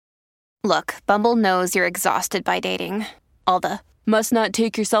Look, Bumble knows you're exhausted by dating. All the must not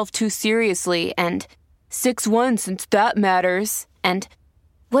take yourself too seriously and 6'1" since that matters. And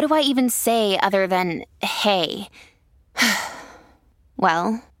what do I even say other than hey?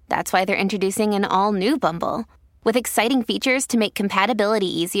 Well, that's why they're introducing an all-new Bumble with exciting features to make compatibility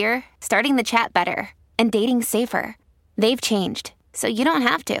easier, starting the chat better, and dating safer. They've changed, so you don't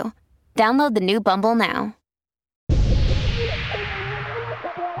have to. Download the new Bumble now.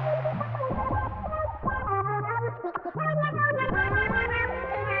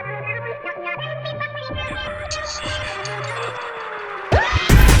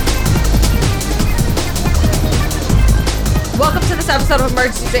 Welcome to this episode of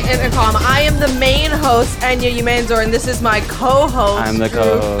Emergency Intercom. I am the main host, Enya Umanzor, and this is my co-host, I'm the Drew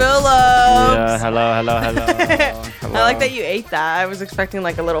co-host. Phillips. Yeah, hello. I like that you ate that. I was expecting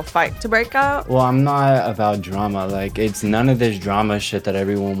like a little fight to break out. Well, I'm not about drama. Like, it's none of this drama shit that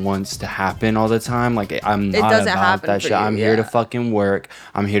everyone wants to happen all the time. Like, I'm not doesn't about happen that for shit. you, I'm here to yeah. fucking work.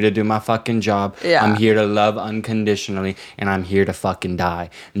 I'm here to do my fucking job. Yeah. I'm here to love unconditionally, and I'm here to fucking die.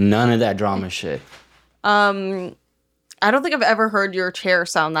 None of that drama shit. I don't think I've ever heard your chair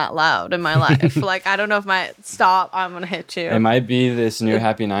sound that loud in my life. Like, I don't know if stop, I'm gonna hit you. It might be this new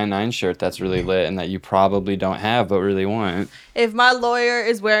Happy 99 shirt that's really lit and that you probably don't have but really want. If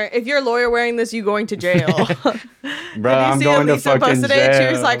your lawyer wearing this, you going to jail. Bro, I'm going to fucking posted jail. It?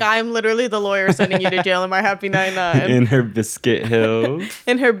 She was like, I'm literally the lawyer sending you to jail in my Happy 99. In her biscuit hills.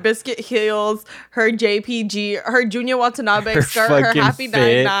 In her biscuit heels, her JPG, her Junior Watanabe Her skirt, her fucking Happy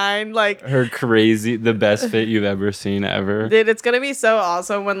fit. 99, like Her crazy, the best fit you've ever seen ever. dude, it's gonna be so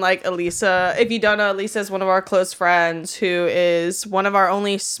awesome when like Elisa, if you don't know, Elisa is one of our close friends who is one of our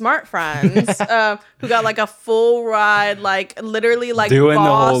only smart friends, who got like a full ride, like literally like Doing the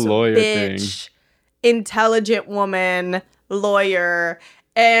boss whole lawyer bitch, intelligent woman, lawyer.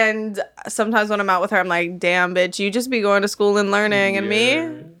 And sometimes when I'm out with her, I'm like, damn, bitch, you just be going to school and learning. And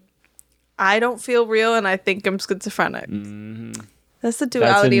me, I don't feel real and I think I'm schizophrenic. Mm-hmm. That's the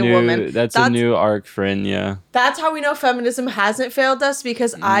duality of woman. That's a new arc, friend, yeah. That's how we know feminism hasn't failed us,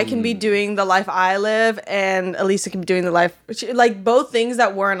 because I can be doing the life I live and Elisa can be doing the life, like both things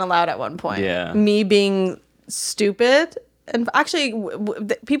that weren't allowed at one point. Yeah. Me being stupid. And actually,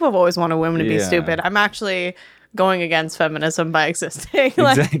 people have always wanted women to be Yeah. stupid. I'm actually going against feminism by existing.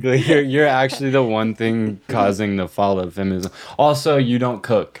 Like, Exactly. You're actually the one thing causing the fall of feminism. Also, you don't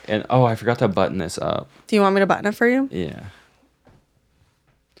cook. And oh, I forgot to button this up. do you want me to button it for you? Yeah.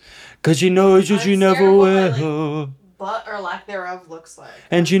 Cause you know that you never will. Butt or lack thereof looks like.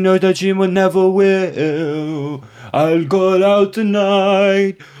 And you know that you will never will. I'll go out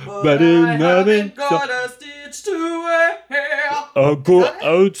tonight. But I haven't got a stitch to wear. I'll go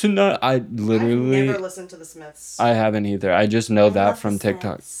out tonight. I literally. I've never listened to the Smiths. I haven't either. I just know that love from the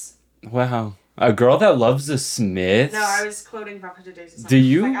TikTok. Smiths. Wow. A girl that loves the Smiths? No, I was quoting from 100 Days of Summer. Do She's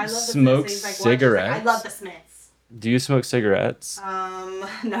you like, I love the smoke Smiths. And he's like, what? She's like, cigarettes? I love the Smiths. Do you smoke cigarettes?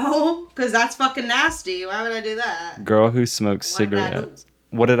 No, because that's fucking nasty. Why would I do that? Girl who smokes What did I do? cigarettes.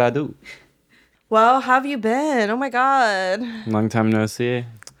 What did I do? Well, how have you been? Oh my god. Long time no see.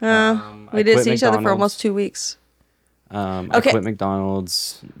 We I did quit see each other for McDonald's. almost 2 weeks. I Okay. quit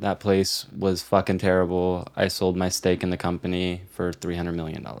McDonald's. That place was fucking terrible. I sold my stake in the company for $300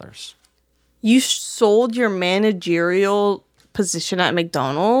 million. You sold your managerial position at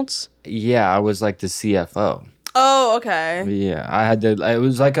McDonald's? Yeah, I was like the CFO. Oh, okay. Yeah, I had to. It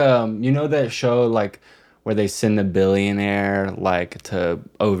was like you know that show like where they send the billionaire like to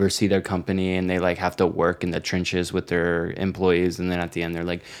oversee their company and they like have to work in the trenches with their employees and then at the end they're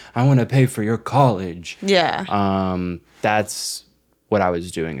like, I want to pay for your college. Yeah. That's what I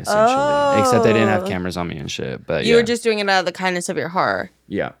was doing essentially. Except they didn't have cameras on me and shit. But You yeah. were just doing it out of the kindness of your heart.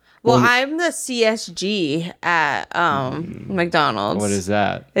 Yeah. Well, I'm the CSG at McDonald's. What is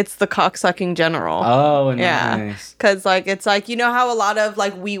that? It's the cocksucking general. Oh, Yeah, nice. because like it's like, you know how a lot of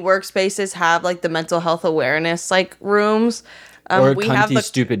like we workspaces have like the mental health awareness like rooms. Or We cunty have the.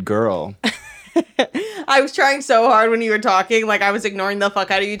 stupid girl. I was trying so hard when you were talking, like I was ignoring the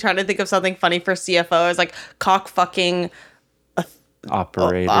fuck out of you, trying to think of something funny for CFO. I was like cock fucking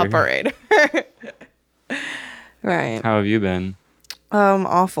Operator. Right. How have you been?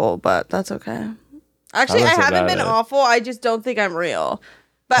 Awful, but that's okay. Actually, Tell I us haven't about been it. awful. I just don't think I'm real.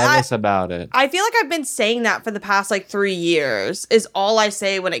 But Tell us about it. I feel like I've been saying that for the past like 3 years is all I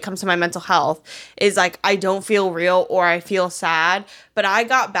say when it comes to my mental health is like, I don't feel real or I feel sad. But I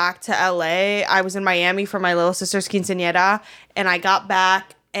got back to LA. I was in Miami for my little sister's quinceañera and I got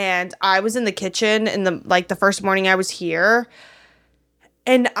back and I was in the kitchen in the first morning I was here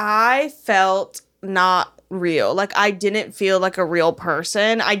and I felt not real. Like, I didn't feel like a real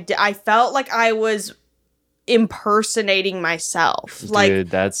person. I felt like I was impersonating myself. Like, dude,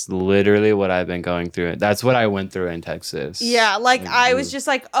 that's literally what I've been going through. That's what I went through in Texas. yeah, like I was just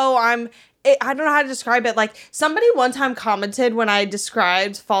like, oh, I don't know how to describe it. Like, somebody one time commented when I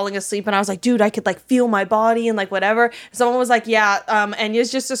described falling asleep, and I was like, dude, I could like feel my body and like whatever. Someone was like, yeah,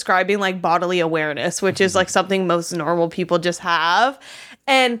 Enya's just describing like bodily awareness, which is like something most normal people just have.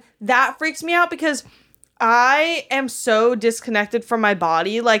 And that freaks me out because I am so disconnected from my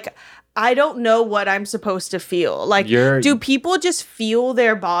body. Like, I don't know what I'm supposed to feel. Like, do people just feel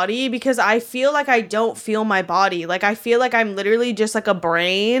their body? Because I feel like I don't feel my body. Like, I feel like I'm literally just like a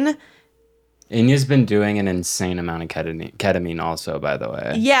brain. Enya's been doing an insane amount of ketamine also, by the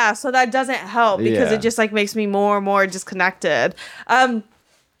way. Yeah, so that doesn't help because it just like makes me more and more disconnected. But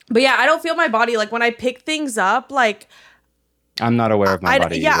yeah, I don't feel my body. Like, when I pick things up, like, I'm not aware of my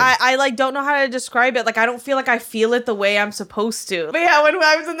body. Yeah, I like don't know how to describe it. Like, I don't feel like I feel it the way I'm supposed to. But yeah, when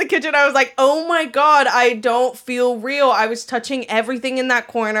I was in the kitchen, I was like, oh my God, I don't feel real. I was touching everything in that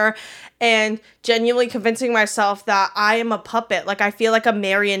corner and genuinely convincing myself that I am a puppet. Like, I feel like a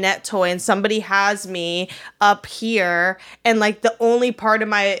marionette toy and somebody has me up here. And like, the only part of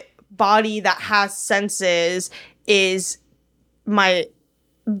my body that has senses is my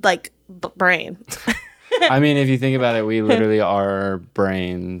like brain. I mean, if you think about it, we literally are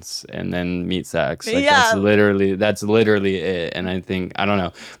brains and then meat sacks. Like, Yeah. That's literally it. And I think, I don't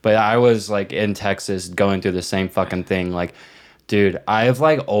know. But I was like in Texas going through the same fucking thing. Like, dude, I've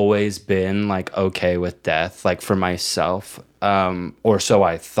like always been like okay with death, like for myself, or so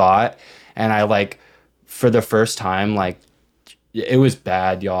I thought. And I like, for the first time, like, it was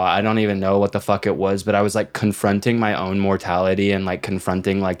bad, y'all. I don't even know what the fuck it was, but I was like confronting my own mortality and like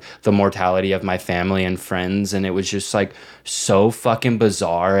confronting like the mortality of my family and friends. And it was just like so fucking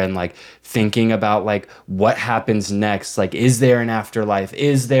bizarre. And like thinking about like what happens next. Like, is there an afterlife?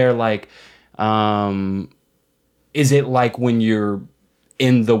 Is there like, is it like when you're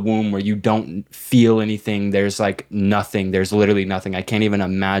in the womb where you don't feel anything? There's like nothing. There's literally nothing. I can't even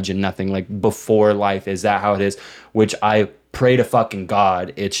imagine nothing. Like, before life, is that how it is? Which I pray to fucking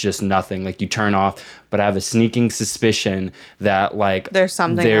God, it's just nothing. Like, you turn off. But I have a sneaking suspicion that like There's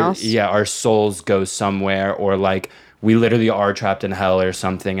something else. Yeah, our souls go somewhere, or like we literally are trapped in hell or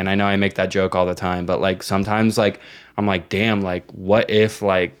something. And I know I make that joke all the time, but like sometimes like I'm like, damn, like what if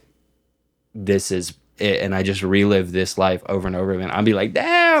like this is it and I just relive this life over and over again? I'd be like,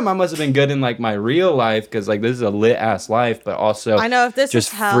 damn, I must have been good in like my real life, because like this is a lit ass life, but also I know if this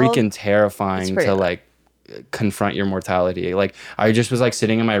just is hell, freaking terrifying to lit. like confront your mortality. Like, I just was like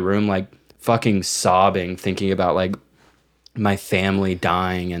sitting in my room like fucking sobbing, thinking about like my family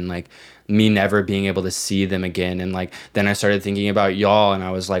dying and like me never being able to see them again. And like then I started thinking about y'all, and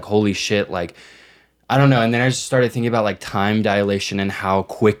I was like, holy shit, like I don't know. And then I just started thinking about like time dilation and how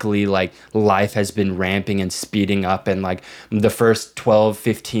quickly like life has been ramping and speeding up. And like the first 12,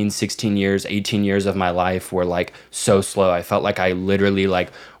 15, 16 years, 18 years of my life were like so slow. I felt like I literally like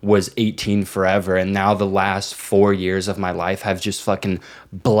was 18 forever. And now the last 4 years of my life have just fucking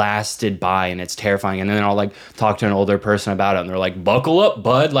blasted by, and it's terrifying. And then I'll like talk to an older person about it, and they're like, buckle up,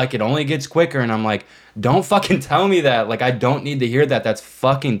 bud. Like, it only gets quicker. And I'm like, don't fucking tell me that. Like, I don't need to hear that. That's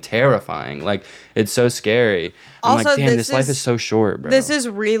fucking terrifying. Like, it's so scary. I'm Also, like, damn, this life is so short, bro. This is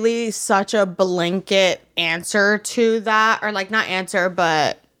really such a blanket answer to that, or like not answer,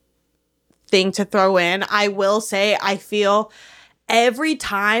 but thing to throw in. I will say, I feel every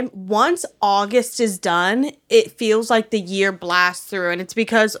time, once August is done, it feels like the year blasts through. And it's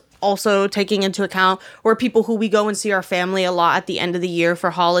because also taking into account we're people who we go and see our family a lot at the end of the year for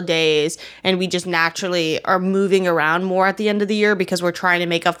holidays, and we just naturally are moving around more at the end of the year because we're trying to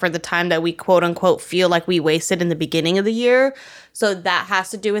make up for the time that we quote unquote feel like we wasted in the beginning of the year. So that has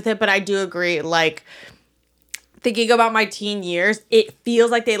to do with it. But I do agree, like, thinking about my teen years, it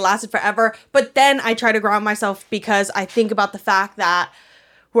feels like they lasted forever. But then I try to ground myself because I think about the fact that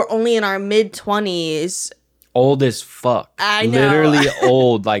we're only in our mid-20s. Old as fuck. I know. Literally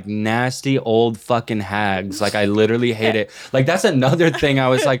old, like nasty old fucking hags. Like, I literally hate it. Like, that's another thing. I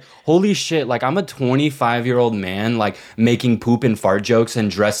was like, holy shit, like I'm a 25-year-old man, like making poop and fart jokes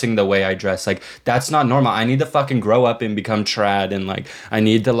and dressing the way I dress. Like, that's not normal. I need to fucking grow up and become trad, and like I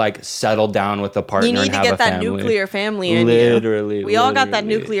need to like settle down with a partner and have a family. You need to get that nuclear family in literally, you. We all got that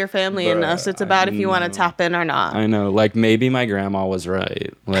nuclear family in us. It's about if you want to tap in or not. I know. Like, maybe my grandma was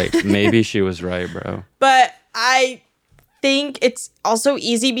right. Like, maybe she was right, bro. But I think it's also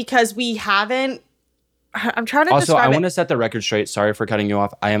easy because we haven't. I'm trying to also, describe I it. want to set the record straight. Sorry for cutting you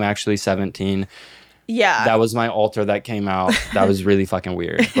off. I am actually 17. Yeah. That was my alter that came out. That was really fucking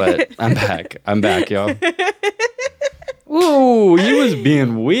weird. But I'm back, y'all. Ooh, he was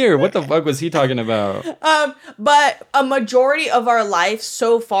being weird. What the fuck was he talking about? But a majority of our life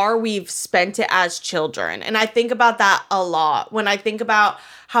so far, we've spent it as children. And I think about that a lot. When I think about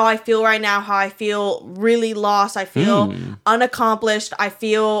how I feel right now, how I feel really lost, I feel unaccomplished, I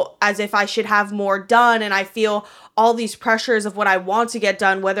feel as if I should have more done, and I feel all these pressures of what I want to get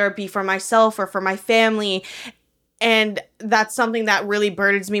done, whether it be for myself or for my family. And that's something that really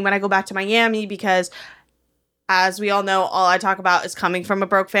burdens me when I go back to Miami, because as we all know, all I talk about is coming from a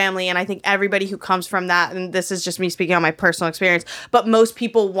broke family. And I think everybody who comes from that, and this is just me speaking on my personal experience, but most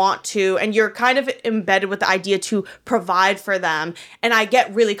people want to, and you're kind of embedded with the idea to provide for them. And I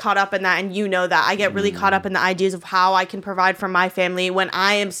get really caught up in that. And you know that I get really caught up in the ideas of how I can provide for my family when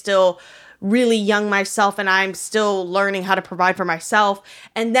I am still really young myself and I'm still learning how to provide for myself.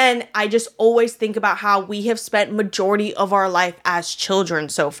 And then I just always think about how we have spent majority of our life as children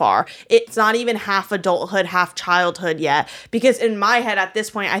so far. It's not even half adulthood, half childhood yet. Because in my head at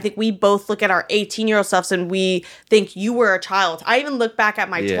this point, I think we both look at our 18-year-old selves and we think you were a child. I even look back at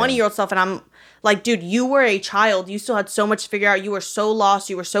my 20-year-old self and I'm like, dude, you were a child. You still had so much to figure out. You were so lost.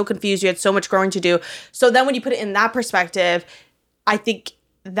 You were so confused. You had so much growing to do. So then when you put it in that perspective, I think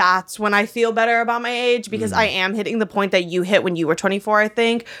that's when I feel better about my age, because I am hitting the point that you hit when you were 24, I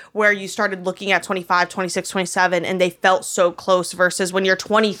think, where you started looking at 25, 26, 27, and they felt so close, versus when you're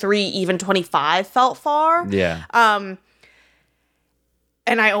 23, even 25 felt far. Yeah. And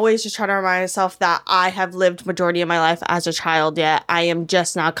I always just try to remind myself that I have lived majority of my life as a child, yet I am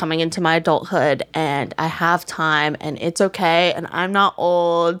just now coming into my adulthood, and I have time, and it's okay, and I'm not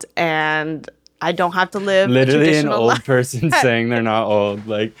old, and I don't have to live literally an old life. person saying they're not old.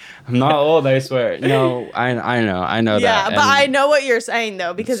 Like, I'm not old, I swear. No, I know that. Yeah, but I know what you're saying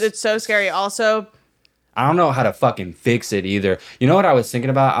though, because it's so scary. Also, I don't know how to fucking fix it either. You know what I was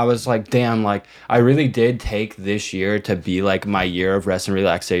thinking about? I was like, damn, like, I really did take this year to be like my year of rest and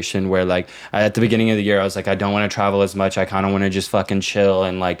relaxation, where like at the beginning of the year, I was like, I don't want to travel as much. I kind of want to just fucking chill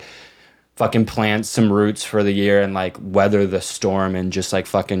and like fucking plant some roots for the year and like weather the storm and just like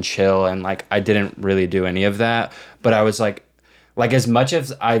fucking chill. And like I didn't really do any of that, but I was like as much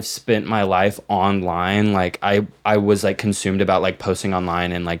as I've spent my life online, like I was like consumed about like posting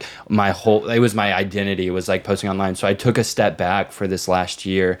online, and like it was my identity was like posting online. So I took a step back for this last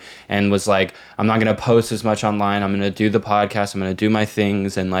year and was like, I'm not going to post as much online. I'm going to do the podcast. I'm going to do my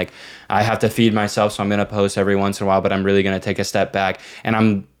things. And like, I have to feed myself. So I'm going to post every once in a while, but I'm really going to take a step back. And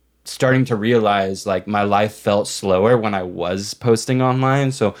I'm starting to realize like my life felt slower when I was posting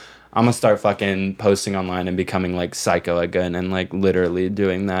online. So I'm gonna start fucking posting online and becoming like psycho again, and like literally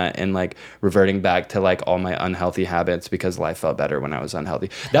doing that and like reverting back to like all my unhealthy habits, because life felt better when I was unhealthy.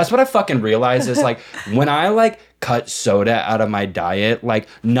 That's what I fucking realized is like when I like cut soda out of my diet, like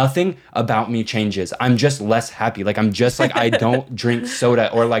nothing about me changes. I'm just less happy. Like I'm just like, I don't drink soda,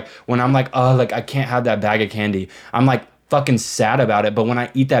 or like when I'm like, oh, like I can't have that bag of candy, I'm like fucking sad about it. But when I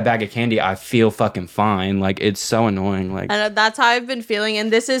eat that bag of candy, I feel fucking fine. Like it's so annoying. Like, and that's how I've been feeling.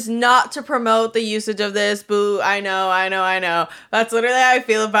 And this is not to promote the usage of this. Boo. I know. That's literally how I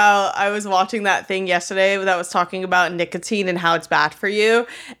feel about. I was watching that thing yesterday that was talking about nicotine and how it's bad for you.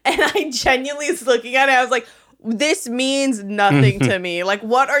 And I genuinely was looking at it. I was like, this means nothing to me. Like,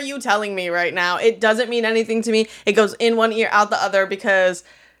 what are you telling me right now? It doesn't mean anything to me. It goes in one ear, out the other, because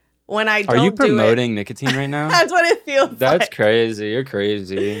when I don't do it. Are you promoting nicotine right now? That's what it feels That's like. Crazy. You're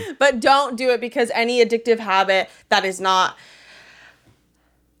crazy. But don't do it, because any addictive habit that is not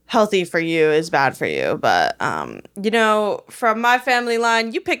healthy for you is bad for you. But, you know, from my family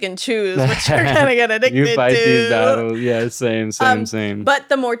line, you pick and choose what you're going to get addicted to. You fight these battles. Yeah, same. But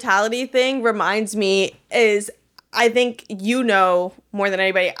the mortality thing reminds me is, I think you know more than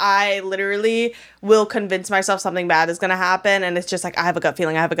anybody, I literally will convince myself something bad is going to happen. And it's just like, I have a gut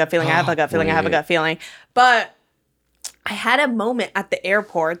feeling. But I had a moment at the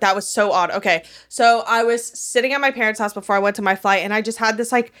airport that was so odd. Okay, so I was sitting at my parents' house before I went to my flight, and I just had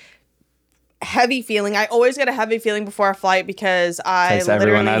this like heavy feeling. I always get a heavy feeling before a flight, because Text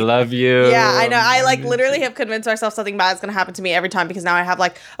everyone, I love you. Yeah, I know. I like literally have convinced myself something bad is going to happen to me every time, because now I have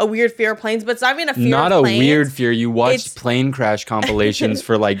like a weird fear of planes, but it's not even a fear of planes. Not a weird fear. You watched plane crash compilations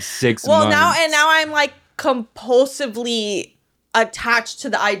for like 6 months. Well, now I'm like compulsively attached to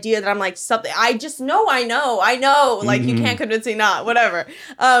the idea that I'm like something. I just know. I know. Like you can't convince me not. Whatever.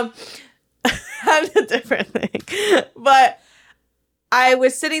 That's a different thing. But I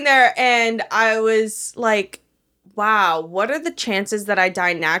was sitting there and I was like, wow, what are the chances that I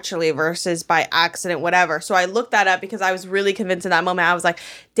die naturally versus by accident, whatever. So I looked that up because I was really convinced in that moment. I was like,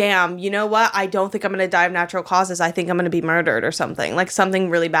 damn, you know what? I don't think I'm going to die of natural causes. I think I'm going to be murdered or something. Like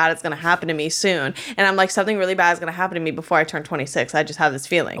something really bad is going to happen to me soon. And I'm like, something really bad is going to happen to me before I turn 26. I just have this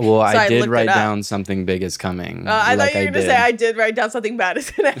feeling. Well, so I did write down something big is coming. I thought you were going to say I did write down something bad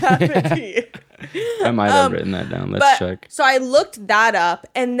is going to happen to you. I might have written that down. Let's check. So I looked that up,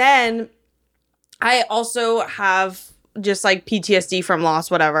 and then I also have just like PTSD from loss,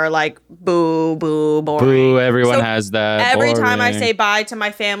 whatever, like boo, boring. Boo, everyone has that. Every time I say bye to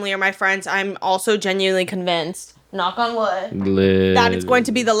my family or my friends, I'm also genuinely convinced, knock on wood, that it's going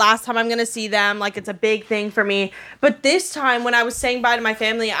to be the last time I'm going to see them. Like, it's a big thing for me. But this time, when I was saying bye to my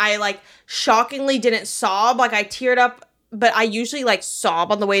family, I like shockingly didn't sob. Like, I teared up. But I usually like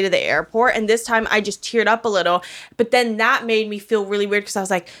sob on the way to the airport. And this time I just teared up a little. But then that made me feel really weird because I was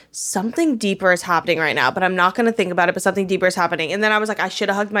like, something deeper is happening right now. But I'm not going to think about it. But something deeper is happening. And then I was like, I should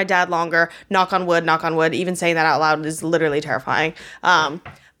have hugged my dad longer. Knock on wood, knock on wood. Even saying that out loud is literally terrifying.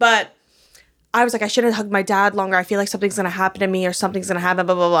 But I was like, I should have hugged my dad longer. I feel like something's going to happen to me or something's going to happen,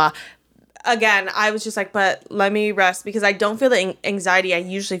 blah, blah, blah. Again, I was just like, but let me rest because I don't feel the anxiety I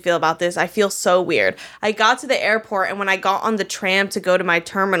usually feel about this. I feel so weird. I got to the airport, and when I got on the tram to go to my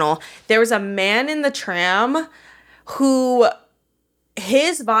terminal, there was a man in the tram who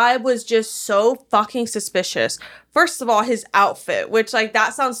his vibe was just so fucking suspicious. First of all, his outfit, which like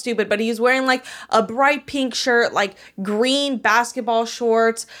that sounds stupid, but he was wearing like a bright pink shirt, like green basketball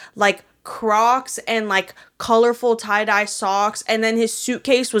shorts, like Crocs and like colorful tie-dye socks, and then his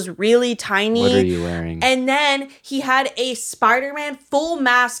suitcase was really tiny. What are you wearing? And then he had a Spider-Man full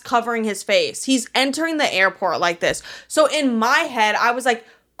mask covering his face. He's entering the airport like this. So in my head, I was like,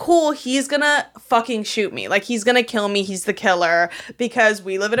 cool, he's gonna fucking shoot me. Like, he's gonna kill me. He's the killer because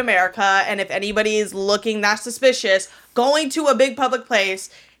we live in America, and if anybody is looking that suspicious, going to a big public place,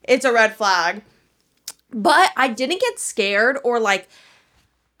 it's a red flag. But I didn't get scared or like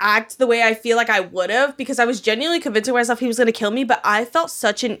act the way I feel like I would have because I was genuinely convincing myself he was going to kill me, but I felt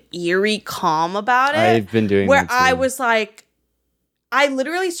such an eerie calm about it. I've been doing where that too. I was like, I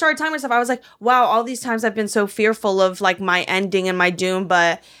literally started telling myself, I was like, wow, all these times I've been so fearful of like my ending and my doom,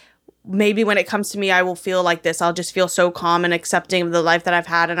 but maybe when it comes to me, I will feel like this. I'll just feel so calm and accepting of the life that I've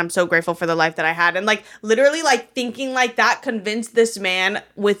had, and I'm so grateful for the life that I had. And like literally like thinking like that convinced this man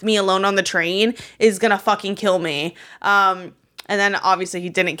with me alone on the train is gonna fucking kill me. And then obviously he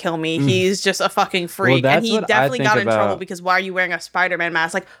didn't kill me. He's just a fucking freak. Well, and he definitely got in trouble because why are you wearing a Spider-Man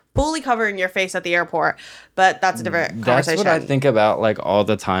mask? Like fully covering your face at the airport. But that's a different conversation. That's what I think about like all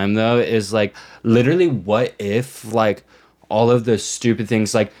the time though, is like literally what if like all of the stupid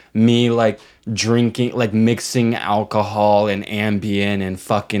things like me like drinking, like mixing alcohol and Ambien and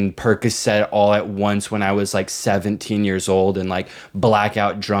fucking Percocet all at once when I was like 17 years old and like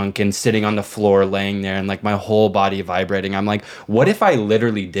blackout drunk and sitting on the floor laying there and like my whole body vibrating. I'm like, what if I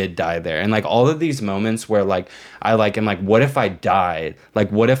literally did die there? And like all of these moments where like I like am like, what if I died?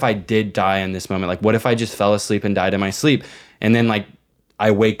 Like what if I did die in this moment? Like what if I just fell asleep and died in my sleep? And then like I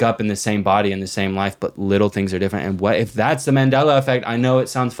wake up in the same body in the same life, but little things are different. And what if that's the Mandela effect? I know it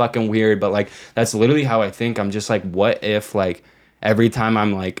sounds fucking weird, but like that's literally how I think. I'm just like, what if like every time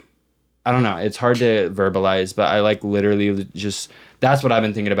I'm like, I don't know, it's hard to verbalize, but I like literally just, that's what I've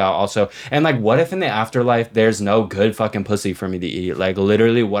been thinking about also. And like, what if in the afterlife there's no good fucking pussy for me to eat? Like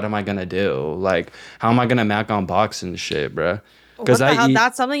literally, what am I gonna do? Like, how am I gonna mac on box and shit, bruh? Because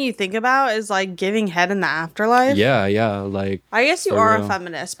that's something you think about is like giving head in the afterlife. Yeah, like I guess you are a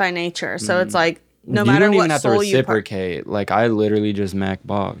feminist by nature, so it's like no matter what you don't even have to soul reciprocate. Like I literally just mac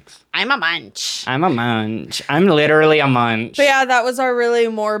box. I'm a munch. I'm a munch. I'm literally a munch. But yeah, that was our really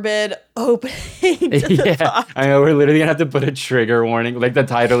morbid opening to the podcast. I know we're literally gonna have to put a trigger warning. Like the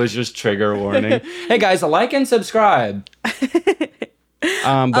title is just trigger warning. Hey guys, like and subscribe.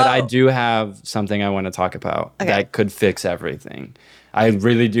 But I do have something I want to talk about that could fix everything. I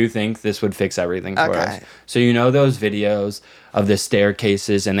really do think this would fix everything for us. So you know those videos of the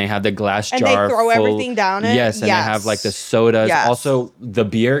staircases and they have the glass jar and they throw full, everything down it? Yes, and they have like the sodas. Yes. Also the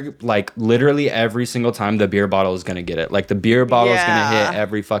beer, like literally every single time the beer bottle is going to get it. Like the beer bottle is going to hit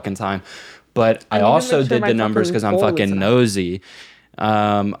every fucking time. But I also did the numbers because I'm fucking nosy.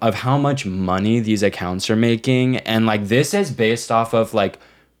 Of how much money these accounts are making, and like this is based off of like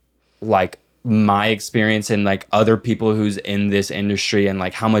my experience and like other people who's in this industry and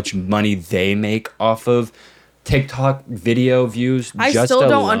like how much money they make off of TikTok video views. I just still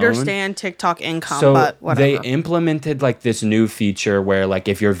don't alone. understand TikTok income, So but whatever. they implemented like this new feature where like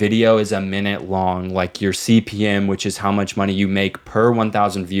if your video is a minute long, like your CPM, which is how much money you make per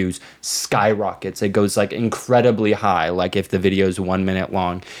 1,000 views, skyrockets. It goes like incredibly high, like if the video is 1 minute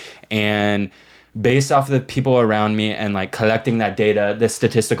long. And based off of the people around me and like collecting that data, the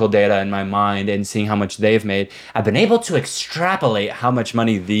statistical data in my mind and seeing how much they've made, I've been able to extrapolate how much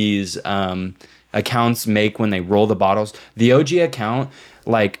money these accounts make when they roll the bottles. The OG account,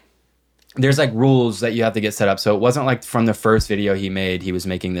 like, there's like rules that you have to get set up. So it wasn't like from the first video he made, he was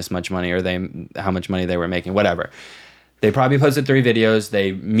making this much money or how much money they were making, whatever. They probably posted 3 videos.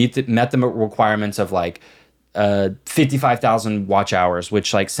 They met the requirements of like 55,000 watch hours,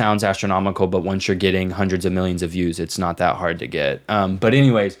 which like sounds astronomical, but once you're getting hundreds of millions of views, it's not that hard to get. But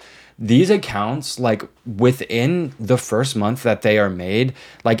anyways, these accounts, like within the first month that they are made,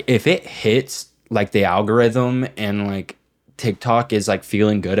 like if it hits like the algorithm and like TikTok is like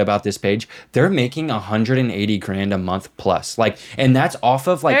feeling good about this page, they're making 180 grand a month plus. Like, and that's off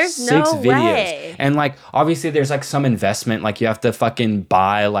of like There's 6 no videos. way. And like, obviously there's like some investment, like you have to fucking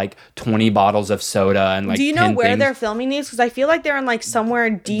buy like 20 bottles of soda and like, do you know 10 where things. they're filming these? Because I feel like they're in like somewhere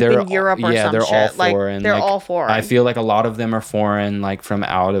deep in Europe or some they're shit. all Like foreign. they're Like, all foreign. I feel like a lot of them are foreign, like from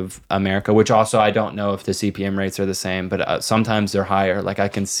out of America, which also I don't know if the CPM rates are the same, but sometimes they're higher. Like I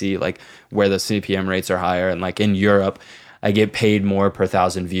can see like where the CPM rates are higher, and like in Europe, I get paid more per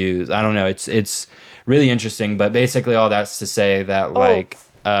 1,000 views. I don't know. It's really interesting, but basically all that's to say that like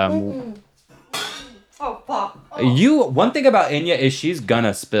oh fuck. one thing about Enya is she's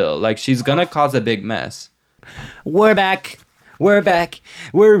gonna spill. Like she's gonna cause a big mess. We're back. We're back.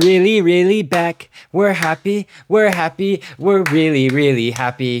 We're really, really back. We're happy. We're happy. We're really, really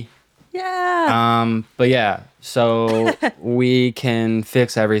happy. Yeah. But yeah, so we can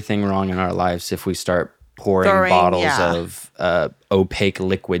fix everything wrong in our lives if we start pouring bottles of opaque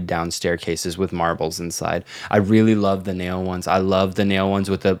liquid down staircases with marbles inside. I really love the nail ones. I love the nail ones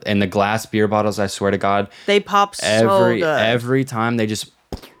with the glass beer bottles. I swear to God, they pop so good. Every time they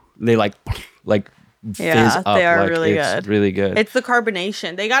like fizz up. They are like, really it's good. really good. It's the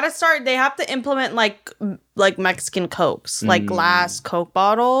carbonation. They have to implement like Mexican Cokes, like glass Coke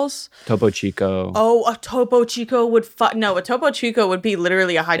bottles. Topo Chico. Oh, a Topo Chico would a Topo Chico would be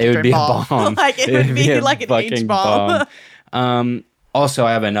literally a hydrogen It would be bomb. a bomb. Like it would be like an fucking H bomb. Also,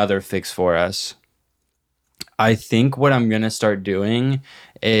 I have another fix for us. I think what I'm gonna start doing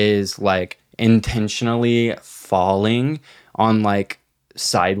is like intentionally falling on like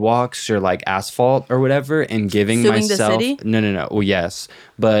sidewalks or like asphalt or whatever and giving Suing myself the city? no. Well, yes,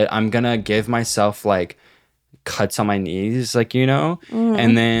 but I'm gonna give myself like cuts on my knees, like, you know,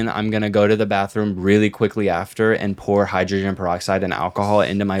 and then I'm gonna go to the bathroom really quickly after and pour hydrogen peroxide and alcohol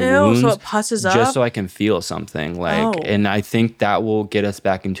into my wounds, so it pusses up? just so I can feel something, like, and I think that will get us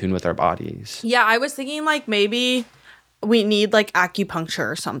back in tune with our bodies. Yeah, I was thinking like maybe we need like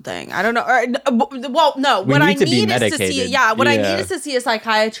acupuncture or something. I don't know. Well, no. What I need to be need is to medicated. see. Yeah, what I Yeah. need is to see a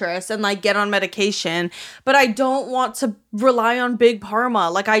psychiatrist and like get on medication. But I don't want to rely on Big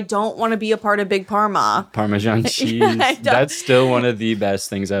Pharma. Like I don't want to be a part of Big Pharma. Parmesan cheese. I don't- That's still one of the best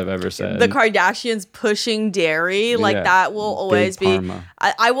things I've ever said. The Kardashians pushing dairy, like Yeah, that will always be. Parma.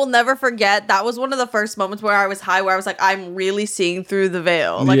 I will never forget. That was one of the first moments where I was high, where I was like, I'm really seeing through the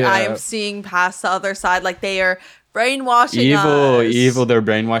veil. Like I am Yeah. seeing past the other side. Like they are brainwashing us. Evil. They're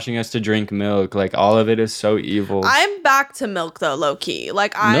brainwashing us to drink milk. Like all of it is so evil. I'm back to milk though, low key.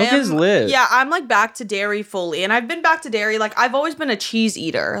 Like Milk is lit. Yeah, I'm like back to dairy fully, and I've been back to dairy. Like I've always been a cheese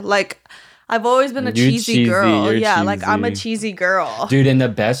eater. Like I've always been a You're cheesy cheesy, girl. you're Yeah, like I'm a cheesy. cheesy girl. Dude, and the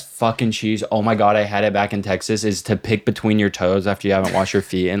best fucking cheese, oh my God, I had it back in Texas, is to pick between your toes after you haven't washed your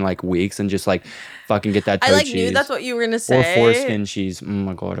feet in like weeks and just like fucking get that toe I like cheese. knew that's what you were gonna say. Or foreskin cheese. Oh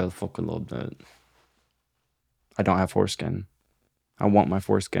my God, I fucking love that. I don't have foreskin. I want my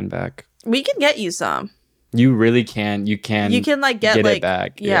foreskin back. We can get you some. You really can. You can like get like it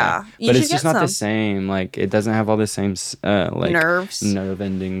back. Yeah, you but should it's just get not the some. same. Like it doesn't have all the same like Nerves. nerve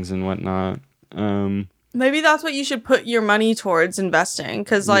endings and whatnot. Maybe that's what you should put your money towards investing,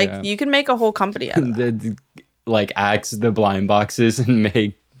 because like Yeah. you can make a whole company out of that. Like axe the blind boxes and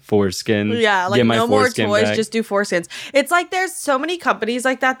make foreskin. Yeah, like get my no more foreskin toys, back. just do foreskins. It's like there's so many companies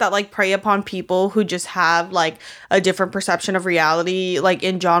like that like prey upon people who just have like a different perception of reality. Like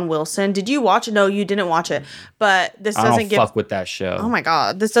in John Wilson, did you watch it? No, you didn't watch it. But this I doesn't don't give. fuck with that show. Oh my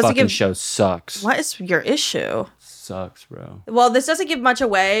god, this doesn't Fucking give. show sucks. What is your issue? Sucks, bro. Well, this doesn't give much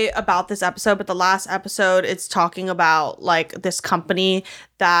away about this episode, but the last episode, it's talking about like this company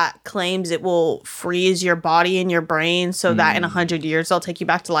that claims it will freeze your body and your brain so that in 100 years they'll take you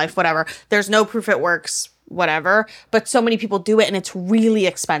back to life. Whatever. There's no proof it works. whatever, but so many people do it and it's really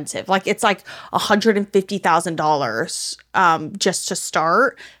expensive. Like it's like $150,000 just to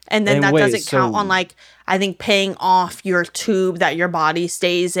start, and then that doesn't count on like I think paying off your tube that your body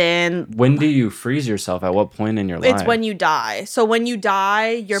stays in. When do you freeze yourself? At what point in your life? It's when you die. So when you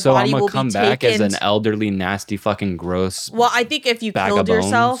die, your body will come be back taken as an elderly, nasty, fucking gross. Well, I think if you killed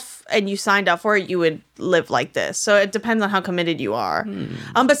yourself and you signed up for it, you would live like this. So it depends on how committed you are.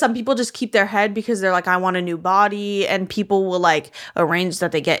 But some people just keep their head because they're like, I want a new body, and people will like arrange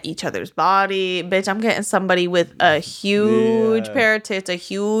that they get each other's body. Bitch, I'm getting somebody with a huge pair of tits, a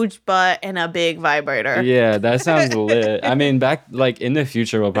huge butt, and a big vibrator. Yeah, that sounds lit. I mean, back like in the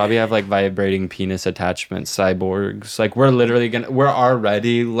future, we'll probably have like vibrating penis attachment cyborgs. Like we're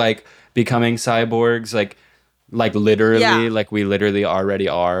already like becoming cyborgs. Like literally, like we literally already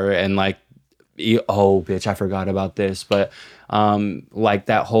are. And like, oh, bitch, I forgot about this. But like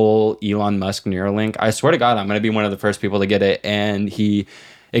that whole Elon Musk Neuralink, I swear to God, I'm going to be one of the first people to get it. And it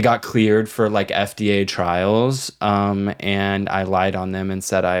got cleared for like FDA trials. And I lied on them and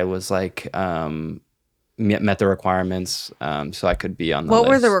said I was like, met the requirements, so I could be on the list. What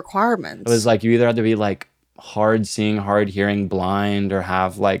were the requirements? It was like you either had to be like hard seeing, hard hearing, blind, or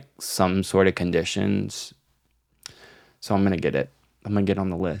have like some sort of conditions. So I'm gonna get it. I'm gonna get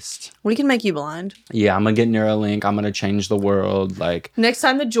on the list. We can make you blind. Yeah, I'm gonna get Neuralink. I'm gonna change the world. Like next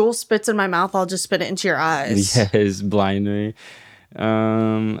time the jewel spits in my mouth, I'll just spit it into your eyes. Yes, blind me.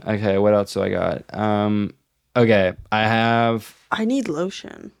 Okay, what else do I got? Okay, I need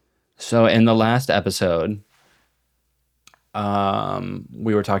lotion. So in the last episode,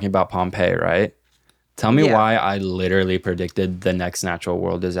 we were talking about Pompeii, right? Tell me why I literally predicted the next natural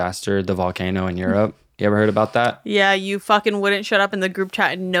world disaster, the volcano in Europe. You ever heard about that? Yeah, you fucking wouldn't shut up in the group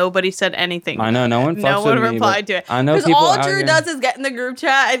chat and nobody said anything. I know, no one fucks with me. Replied to it. I know because all Drew does is get in the group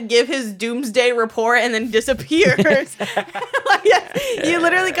chat and give his doomsday report and then disappears. You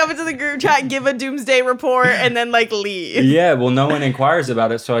literally come into the group chat, give a doomsday report, and then like leave. Yeah, well, no one inquires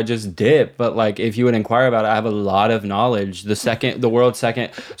about it, so I just dip. But like, if you would inquire about it, I have a lot of knowledge. The world's second.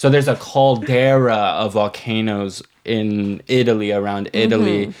 So there's a caldera of volcanoes in Italy, around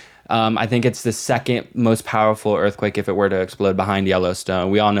Italy. Mm-hmm. I think it's the second most powerful earthquake if it were to explode behind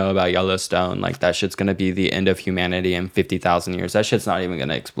Yellowstone. We all know about Yellowstone. Like, that shit's going to be the end of humanity in 50,000 years. That shit's not even going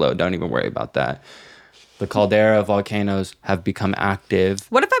to explode. Don't even worry about that. The caldera volcanoes have become active.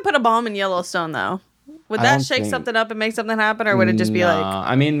 What if I put a bomb in Yellowstone, though? Would that shake something up and make something happen? Or would it just be like...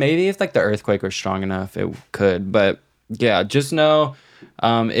 I mean, maybe if like the earthquake was strong enough, it could. But yeah, just know...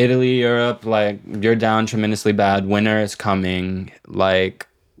 Italy, Europe, like, you're down tremendously bad. Winter is coming. Like...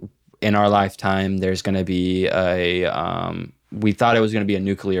 in our lifetime, there's going to be we thought it was going to be a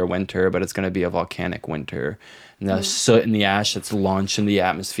nuclear winter, but it's going to be a volcanic winter. And the soot and the ash that's launched in the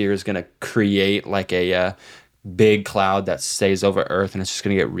atmosphere is going to create like a big cloud that stays over Earth, and it's just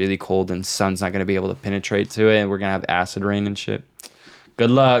going to get really cold, and sun's not going to be able to penetrate to it, and we're going to have acid rain and shit. Good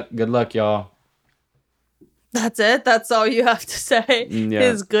luck, y'all. That's it? That's all you have to say?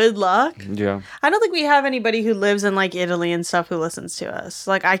 Is good luck? Yeah. I don't think we have anybody who lives in like Italy and stuff who listens to us.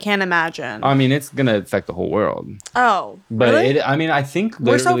 Like, I can't imagine. I mean, it's going to affect the whole world. Oh, but really? I think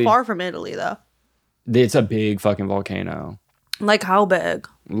we're so far from Italy, though. It's a big fucking volcano. Like, how big?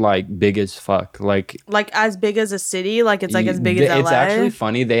 Like, big as fuck. Like as big as a city? Like, it's like as big as LA? It's actually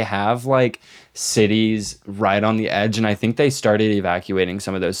funny. They have like cities right on the edge, and I think they started evacuating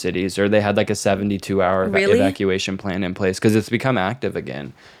some of those cities, or they had like a 72-hour evacuation plan in place because it's become active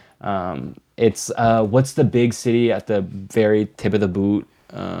again. It's what's the big city at the very tip of the boot?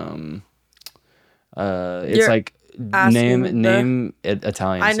 It's like name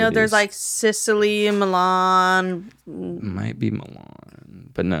Italian. I know cities. there's like Sicily, Milan. Might be Milan,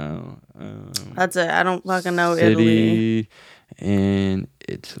 but no. That's it. I don't fucking know city Italy. In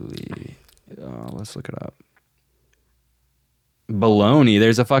Italy. Let's look it up. Bologna.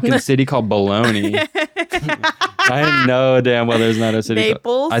 There's a fucking city called Bologna. I know damn well there's not a city.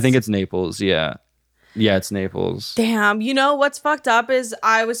 Naples? I think it's Naples. Yeah. Yeah, it's Naples. Damn. You know what's fucked up is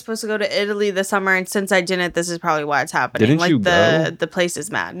I was supposed to go to Italy this summer, and since I didn't, this is probably why it's happening. Didn't you go? The place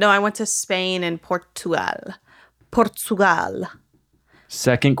is mad. No, I went to Spain and Portugal.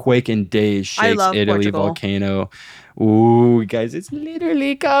 Second quake in days shakes Italy Portugal. Volcano. Ooh, guys, it's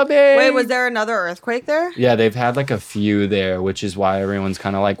literally coming. Wait, was there another earthquake there? Yeah, they've had like a few there, which is why everyone's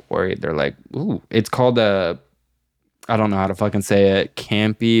kind of like worried. They're like, ooh, it's called I don't know how to fucking say it.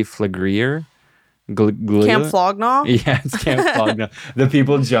 Campi Flagrier? Camp Flognaw? Yeah, it's Camp Flognaw. The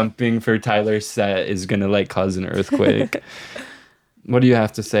people jumping for Tyler's set is gonna like cause an earthquake. What do you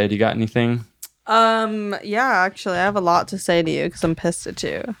have to say? Do you got anything? Yeah, actually, I have a lot to say to you because I'm pissed at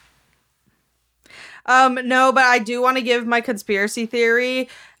you. No, but I do want to give my conspiracy theory.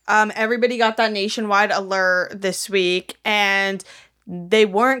 Everybody got that nationwide alert this week, and they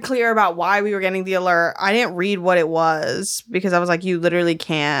weren't clear about why we were getting the alert. I didn't read what it was because I was like, you literally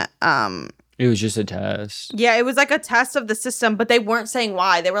can't. It was just a test. Yeah, it was like a test of the system, but they weren't saying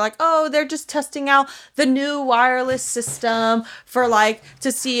why. They were like, oh, they're just testing out the new wireless system for like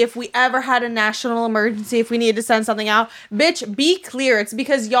to see if we ever had a national emergency, if we needed to send something out. Bitch, be clear. It's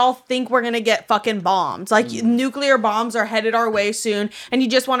because y'all think we're going to get fucking bombs. Like nuclear bombs are headed our way soon. And you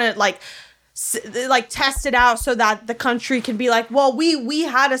just want to like test it out so that the country can be like, well, we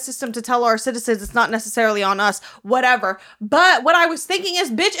had a system to tell our citizens it's not necessarily on us, whatever. But what I was thinking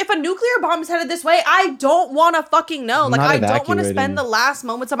is, bitch, if a nuclear bomb is headed this way, I don't want to fucking know. Like, I don't want to spend the last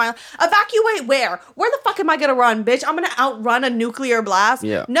moments of my life. Evacuate where? Where the fuck am I gonna run, bitch? I'm gonna outrun a nuclear blast?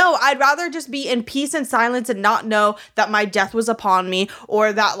 Yeah. No, I'd rather just be in peace and silence and not know that my death was upon me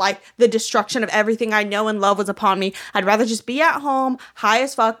or that like the destruction of everything I know and love was upon me. I'd rather just be at home, high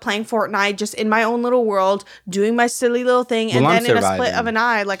as fuck, playing Fortnite, just in my own little world, doing my silly little thing, and then in a split of an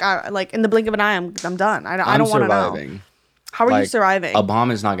eye, like in the blink of an eye, I'm done. I don't want to know. How are you surviving? A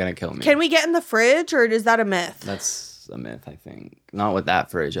bomb is not gonna kill me. Can we get in the fridge, or is that a myth? That's a myth, I think. Not with that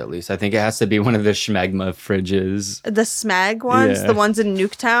fridge, at least. I think it has to be one of the Schmegma fridges. The Smeg ones, Yeah. the ones in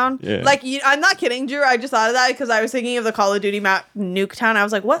Nuketown. Yeah. Like, I'm not kidding, Drew. I just thought of that because I was thinking of the Call of Duty map Nuketown. I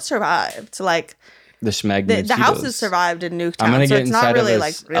was like, what survived? Like, The Schmeg the houses survived in Nuketown, I'm gonna so get it's not inside really of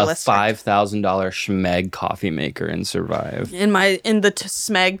like a realistic. $5,000 Schmeg coffee maker and survive. In the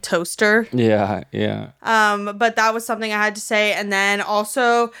Smeg toaster. Yeah. But that was something I had to say. And then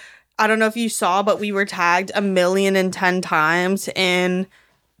also, I don't know if you saw, but we were tagged 1,010,000 times in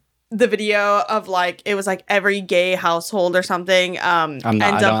the video of like, it was like every gay household or something ends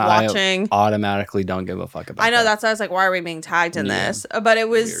up watching. I automatically don't give a fuck about I know, that. that's why I was like, why are we being tagged in Yeah. this? But it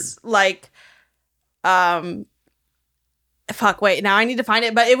was like, fuck, wait, now I need to find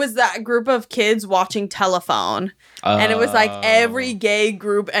it. But it was that group of kids watching Telephone. And it was like every gay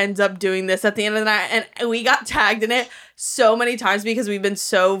group ends up doing this at the end of the night. And we got tagged in it so many times because we've been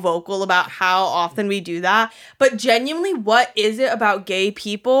so vocal about how often we do that. But genuinely, what is it about gay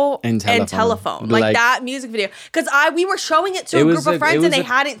people and telephone? Like that music video. Because we were showing it to a group of friends and they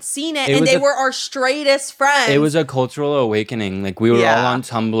hadn't seen it. And they were our straightest friends. It was a cultural awakening. Like we were all on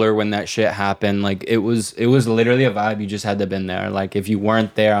Tumblr when that shit happened. Like it was literally a vibe. You just had to been there. Like if you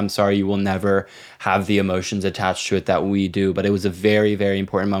weren't there, I'm sorry, you will never have the emotions attached to it that we do. But it was a very, very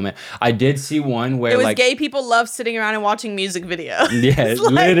important moment. I did see one where it was like gay people love sitting around and watching music videos. Yeah,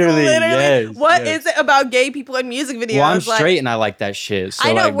 like, literally. Yes, What is it about gay people and music videos? Well, I'm straight and I like that shit. So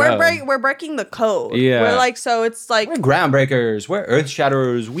I know, like, we're breaking the code. Yeah. We're like, so it's like we're groundbreakers. We're earth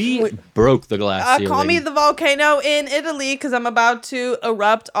shatterers. We broke the glass ceiling. Call me the volcano in Italy because I'm about to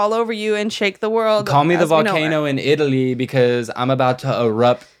erupt all over you and shake the world. Call me the volcano in Italy because I'm about to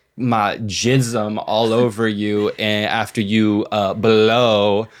erupt my jism all over you and after you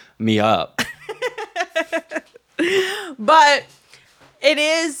blow me up. But it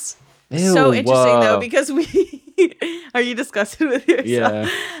is so interesting though because we are you disgusted with yourself?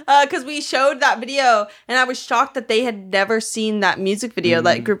 Yeah. Because we showed that video and I was shocked that they had never seen that music video,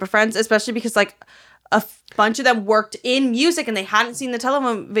 that group of friends, especially because like a bunch of them worked in music and they hadn't seen the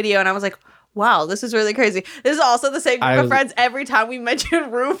telephone video, and I was like, wow, this is really crazy. This is also the same group of friends. Every time we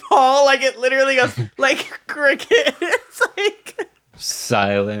mention RuPaul, like it literally goes like cricket. It's like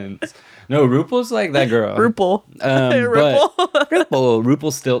silence. No, RuPaul's like that girl. RuPaul.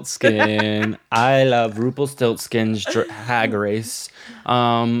 RuPaul Stiltskin. I love RuPaul Stiltskin's drag race.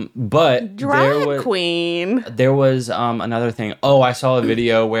 But drag queen. There was another thing. Oh, I saw a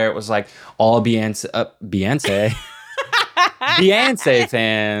video where it was like all Beyonce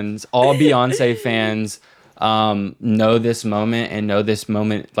fans, all Beyonce fans know this moment and know this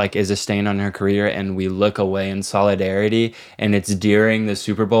moment like is a stain on her career, and we look away in solidarity, and it's during the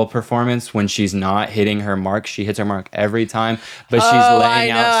Super Bowl performance when she's not hitting her mark. She hits her mark every time, but she's laying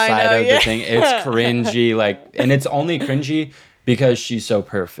outside of the thing. It's cringy, like, and it's only cringy because she's so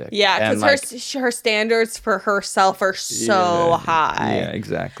perfect. Yeah, because like, her standards for herself are so high. Yeah,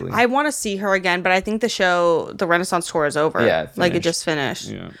 exactly. I want to see her again, but I think the Renaissance tour is over. Yeah, like it just finished.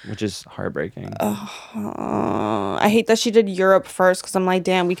 Yeah, which is heartbreaking. I hate that she did Europe first because I'm like,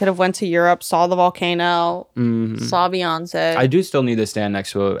 damn, we could have went to Europe, saw the volcano, saw Beyonce. I do still need to stand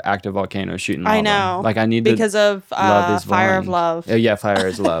next to an active volcano shooting lava. I know. Like I need because of Fire of Love. Oh yeah, Fire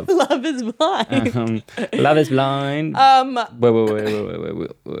is Love. Love is blind. Love is blind. Wait.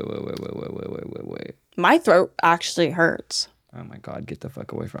 My throat actually hurts. Oh my God, get the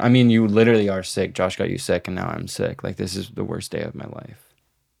fuck away from. I mean, you literally are sick. Josh got you sick and now I'm sick. Like this is the worst day of my life.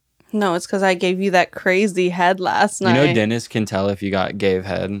 No, it's because I gave you that crazy head last night. You know, Dennis can tell if you gave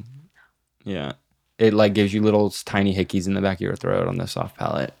head. Yeah. It like gives you little tiny hickeys in the back of your throat on the soft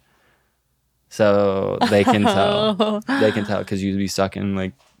palate. So they can tell. They can tell because you'd be sucking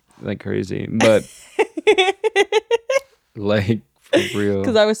like crazy. But like for real.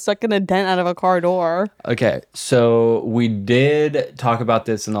 Because I was sucking a dent out of a car door. Okay, so we did talk about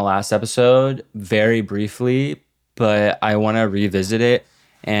this in the last episode very briefly, but I want to revisit it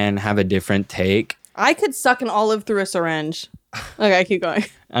and have a different take. I could suck an olive through a syringe. Okay, keep going.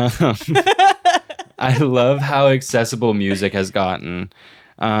 I love how accessible music has gotten.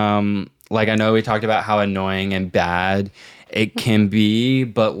 Like, I know we talked about how annoying and bad it can be,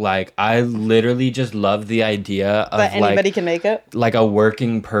 but like, I literally just love the idea of that anybody can make it. Like a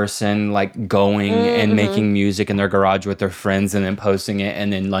working person, like going and making music in their garage with their friends and then posting it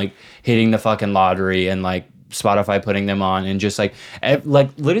and then like hitting the fucking lottery and like Spotify putting them on and just like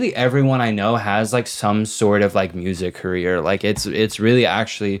literally everyone I know has like some sort of like music career. Like it's really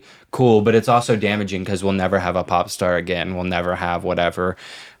actually cool, but it's also damaging because we'll never have a pop star again. We'll never have whatever.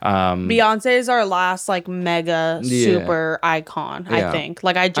 Beyonce is our last like mega super icon. I think.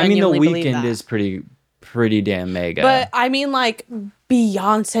 Like I genuinely believe that. The Weeknd is pretty damn mega. But I mean, like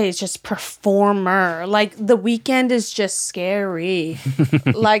Beyonce is just performer. Like The Weeknd is just scary.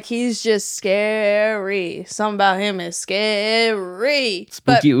 Like he's just scary. Something about him is scary.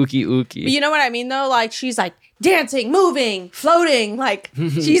 Spooky, ooky, ooky. But you know what I mean, though? Like she's like dancing, moving, floating. Like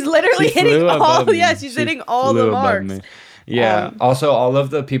she's literally hitting all. Yeah, she's hitting all the marks. Yeah. Also, all of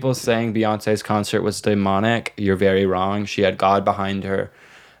the people saying Beyonce's concert was demonic, you're very wrong. She had God behind her.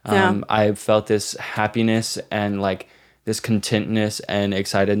 I felt this happiness and like this contentness and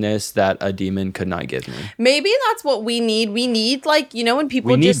excitedness that a demon could not give me. Maybe that's what we need. We need like, you know, when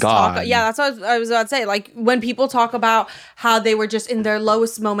people just talk. Yeah, that's what I was about to say. Like when people talk about how they were just in their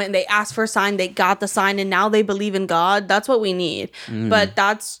lowest moment and they asked for a sign, they got the sign and now they believe in God. That's what we need. But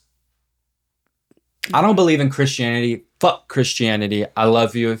I don't believe in Christianity. Fuck Christianity. I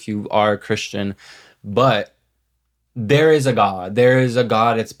love you if you are a Christian. But there is a God. There is a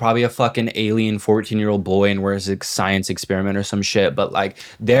God. It's probably a fucking alien 14-year-old boy and wears a science experiment or some shit. But like,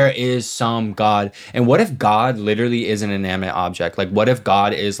 there is some God. And what if God literally is an inanimate object? Like, what if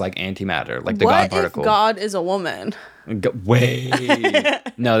God is like antimatter, like the God particle? What if God is a woman? Wait.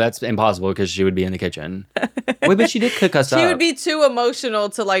 No, that's impossible because she would be in the kitchen. Wait, but she did cook us up. She would be too emotional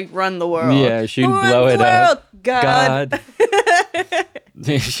to like run the world. Yeah, she'd blow it up. God.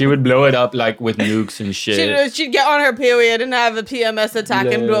 She would blow it up like with nukes and shit. She'd get on her period and have a PMS attack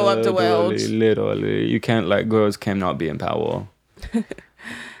and blow up the world. Literally. You can't let girls cannot be in power.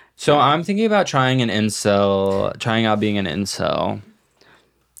 So I'm thinking about trying out being an incel.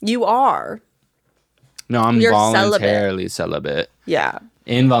 You are. No, I'm voluntarily celibate. Yeah.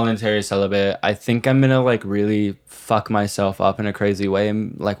 Involuntary celibate. I think I'm gonna like really fuck myself up in a crazy way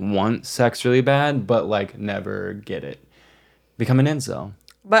and like want sex really bad, but like never get it. Become an incel.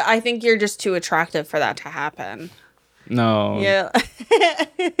 But I think you're just too attractive for that to happen. No. Yeah.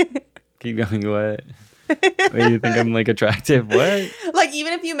 Keep going. What? Wait, you think I'm like attractive? What? Like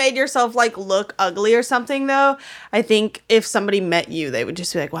even if you made yourself like look ugly or something though, I think if somebody met you, they would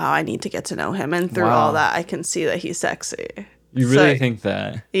just be like, wow, I need to get to know him. And through all that, I can see that he's sexy. You really think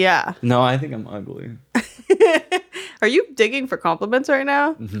that? Yeah. No, I think I'm ugly. Are you digging for compliments right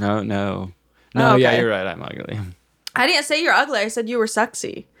now? No. Oh, okay. Yeah, you're right. I'm ugly. I didn't say you're ugly. I said you were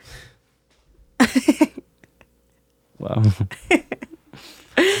sexy. Wow.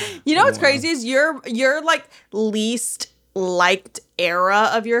 You know what's crazy is your like least liked era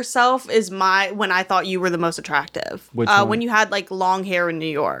of yourself is when I thought you were the most attractive. Which one? When you had like long hair in New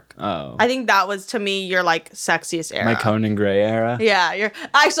York. Oh. I think that was to me your like sexiest era. My Conan Gray era. Yeah,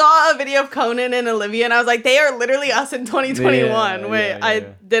 I saw a video of Conan and Olivia and I was like, they are literally us in 2021. Wait, I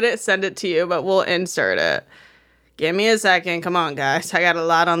didn't send it to you, but we'll insert it. Give me a second. Come on, guys. I got a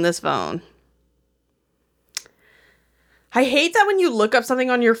lot on this phone. I hate that when you look up something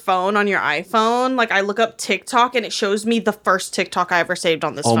on your phone, on your iPhone, like I look up TikTok and it shows me the first TikTok I ever saved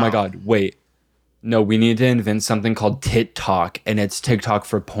on this phone. Oh my God, wait. No, we need to invent something called TikTok, and it's TikTok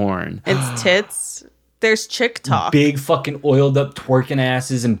for porn. It's tits. There's TikTok. Big fucking oiled up twerking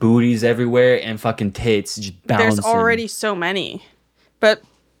asses and booties everywhere and fucking tits just bouncing. There's already so many. But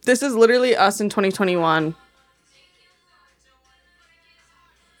this is literally us in 2021.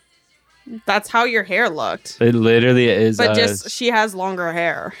 That's how your hair looked. It literally is. But just she has longer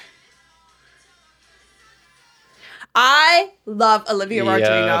hair. I love Olivia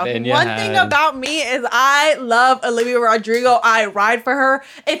Rodrigo. One thing about me is I love Olivia Rodrigo. I ride for her.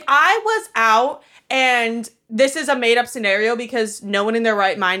 If I was out And this is a made up scenario because no one in their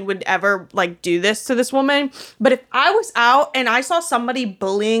right mind would ever like do this to this woman. But if I was out and I saw somebody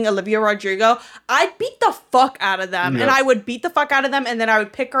bullying Olivia Rodrigo, I'd beat the fuck out of them. Yep. And I would beat the fuck out of them. And then I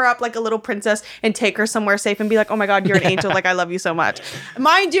would pick her up like a little princess and take her somewhere safe and be like, oh my God, you're an angel. Like, I love you so much.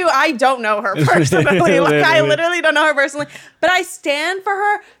 Mind you, I don't know her personally. Like, I literally don't know her personally. But I stand for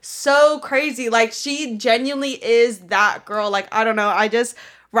her so crazy. Like, she genuinely is that girl. Like, I don't know. I just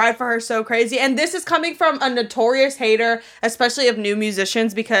ride for her so crazy. And this is coming from a notorious hater, especially of new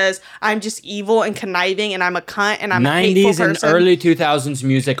musicians, because I'm just evil and conniving and I'm a cunt and I'm a hateful 90s person. and early 2000s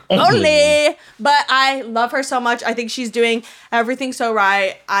music only. But I love her so much. I think she's doing everything so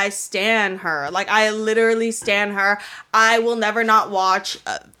right. I stan her. Like, I literally stan her. I will never not watch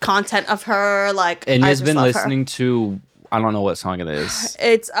content of her. Like, And I you've just been love listening to, I don't know what song it is.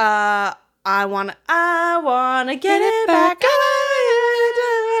 It's I wanna get it back.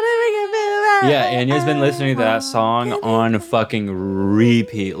 Yeah, Anya's been listening to that song on fucking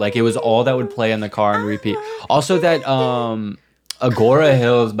repeat. Like, it was all that would play in the car and repeat. Also that Agora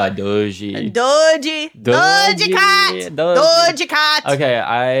Hills by Doji. Doja Cat. Okay,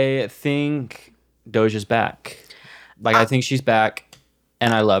 I think Doja's back. Like, I think she's back,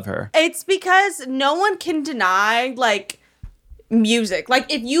 and I love her. It's because no one can deny, like, music.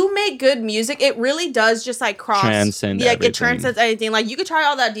 Like, if you make good music, it really does just, like, Transcend everything. everything. It transcends anything. Like, you could try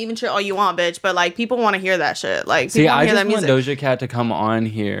all that demon shit all you want, bitch, but, like, people want to hear that shit. Like, See, people I want to hear just that want music. Doja Cat to come on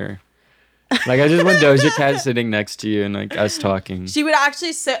here. Like, I just want Doja Cat sitting next to you and, like, us talking. She would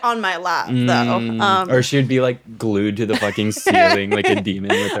actually sit on my lap, though. Or she'd be, like, glued to the fucking ceiling like a demon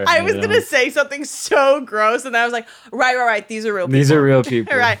with her I head was on. gonna say something so gross, and I was like, right. These are real people. These are real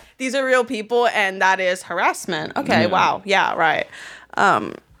people. Right. These are real people, and that is harassment. Okay, Yeah. wow. Yeah, right.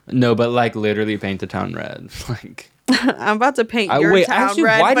 No, but, like, literally paint the town red. Like... I'm about to paint your wait, town actually,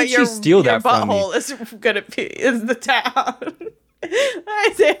 red, why but did she steal your that from me? butthole is gonna be is the town.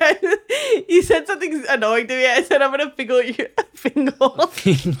 I said, you said something annoying to me. I said, I'm gonna fingle you.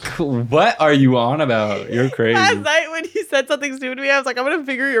 What are you on about? You're crazy. Last night when you said something stupid to me, I was like, I'm gonna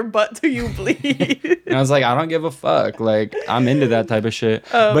finger your butt till you bleed. And I was like, I don't give a fuck. Like, I'm into that type of shit.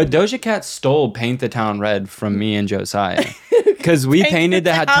 But Doja Cat stole Paint the Town Red from me and Josiah. Because we painted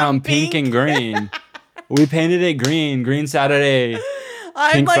the that town town pink pink. and green. We painted it green Saturday,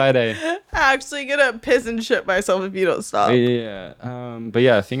 I'm Pink like Friday. actually gonna piss and shit myself if you don't stop. Yeah. But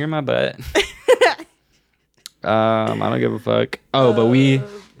yeah, finger my butt. I don't give a fuck. Oh, but we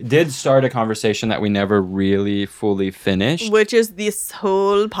did start a conversation that we never really fully finished. Which is this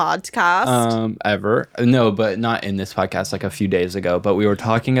whole podcast. Ever. No, but not in this podcast, like a few days ago. But we were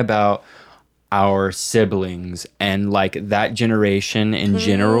talking about our siblings and like that generation in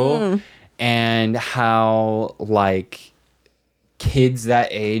general and how like kids that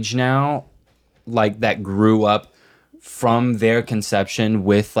age now, like that grew up from their conception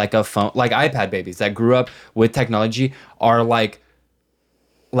with like a phone, like iPad babies that grew up with technology are like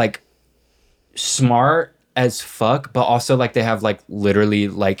smart as fuck, but also like they have like literally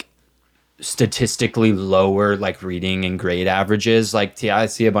like statistically lower like reading and grade averages. Like I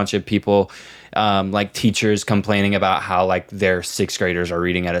see a bunch of people like teachers complaining about how like their sixth graders are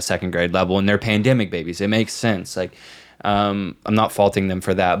reading at a second grade level and they're pandemic babies. It makes sense. Like I'm not faulting them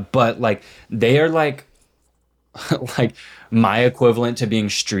for that, but like they are like like my equivalent to being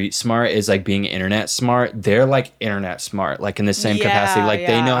street smart is like being internet smart. They're like internet smart, like in the same capacity. Like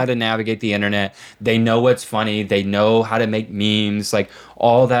they know how to navigate the internet. They know what's funny. They know how to make memes, like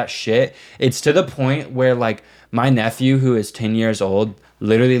all that shit. It's to the point where like my nephew, who is 10 years old,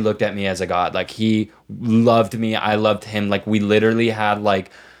 literally looked at me as a god. Like he loved me. I loved him. Like we literally had like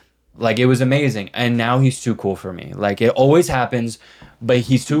it was amazing. And now he's too cool for me. Like it always happens, but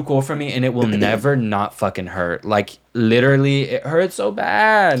he's too cool for me and it will never not fucking hurt. Like literally it hurts so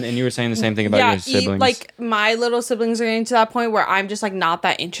bad. And you were saying the same thing about your siblings. Like my little siblings are getting to that point where I'm just like not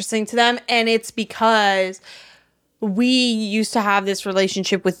that interesting to them. And it's because we used to have this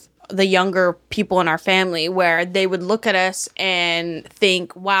relationship with the younger people in our family where they would look at us and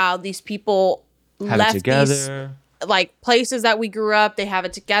think, wow, these people have left it together. these like places that we grew up, they have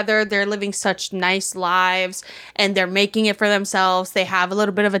it together, they're living such nice lives and they're making it for themselves, they have a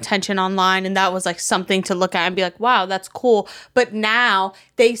little bit of attention online, and that was like something to look at and be like, wow, that's cool. But now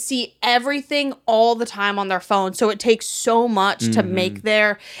they see everything all the time on their phone, so it takes so much to make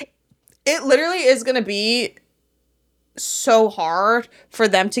it literally is gonna be so hard for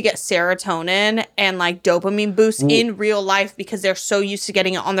them to get serotonin and like dopamine boosts in real life because they're so used to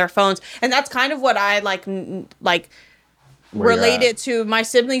getting it on their phones. And that's kind of what I like relate it to my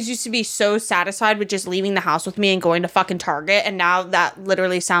siblings used to be so satisfied with just leaving the house with me and going to fucking Target, and now that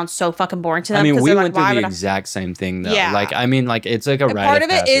literally sounds so fucking boring to them. I mean, we went like, through the exact same thing though. Yeah. Like, I mean, like it's like a rite part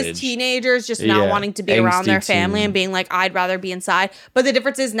of of it passage. is teenagers just not wanting to be around their family and being like, I'd rather be inside. But the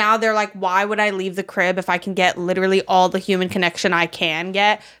difference is now they're like, why would I leave the crib if I can get literally all the human connection I can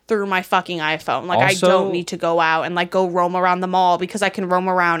get through my fucking iPhone? Like, also, I don't need to go out and like go roam around the mall because I can roam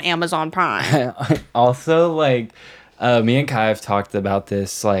around Amazon Prime. Also, like, me and Kai have talked about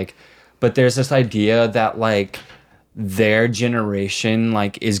this, like, but there's this idea that like their generation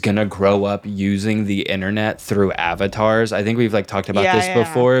like is gonna grow up using the internet through avatars. I think we've like talked about this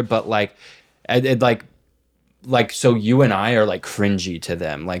before, but like it like so you and I are like cringy to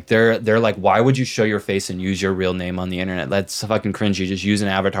them. Like they're like, why would you show your face and use your real name on the internet? That's fucking cringy. Just use an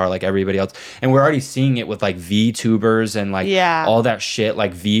avatar like everybody else. And we're already seeing it with like VTubers and like all that shit,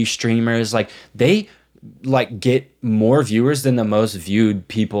 like V streamers. Like they like get more viewers than the most viewed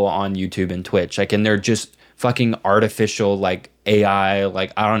people on YouTube and Twitch. Like, and they're just fucking artificial like AI.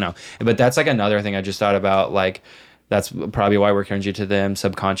 Like, I don't know. But that's like another thing I just thought about. Like, that's probably why we're cringy to them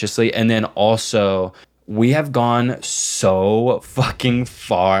subconsciously. And then also, we have gone so fucking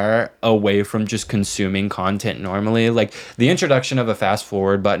far away from just consuming content normally. Like the introduction of a fast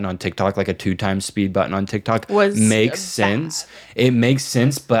forward button on TikTok, like a 2x speed button on TikTok, makes sense. It makes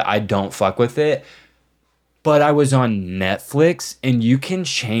sense, but I don't fuck with it. But I was on Netflix and you can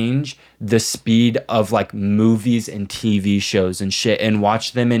change the speed of like movies and TV shows and shit and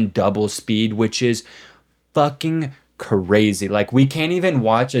watch them in double speed, which is fucking crazy. Like we can't even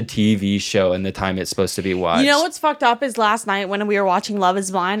watch a TV show in the time it's supposed to be watched. You know what's fucked up is last night when we were watching Love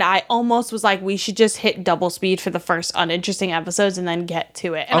is Blind, I almost was like, we should just hit double speed for the first uninteresting episodes and then get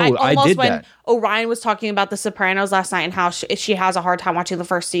to it. And I almost, when Orion was talking about The Sopranos last night and how she has a hard time watching the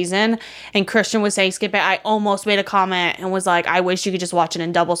first season and Christian was saying skip it, I almost made a comment and was like, I wish you could just watch it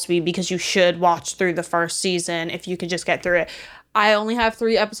in double speed because you should watch through the first season if you could just get through it. I only have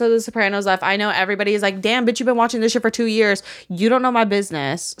 3 episodes of The Sopranos left. I know everybody is like, damn, bitch, you've been watching this shit for 2 years. You don't know my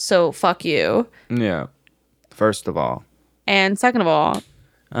business, so fuck you. Yeah. First of all. And second of all,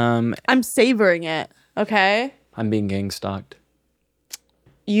 I'm savoring it, okay? I'm being gang stalked.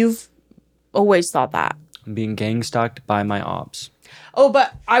 You've always thought that. I'm being gang stalked by my ops. Oh,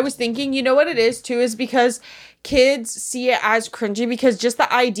 but I was thinking, you know what it is, too, is because kids see it as cringy because just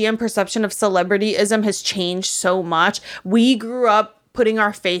the idea and perception of celebrityism has changed so much. We grew up putting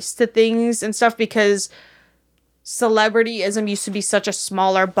our face to things and stuff because celebrityism used to be such a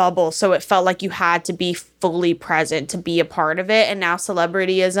smaller bubble, so it felt like you had to be fully present to be a part of it. And now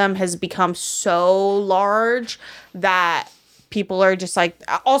celebrityism has become so large that people are just like,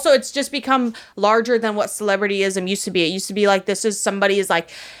 also it's just become larger than what celebrityism used to be. It used to be like, this is somebody is like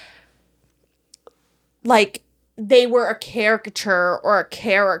they were a caricature or a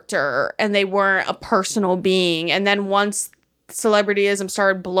character and they weren't a personal being. And then once celebrityism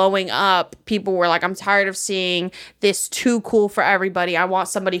started blowing up, people were like, I'm tired of seeing this too cool for everybody. I want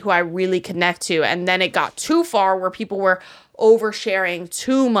somebody who I really connect to. And then it got too far where people were oversharing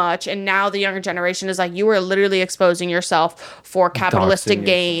too much, and now the younger generation is like, you are literally exposing yourself for capitalistic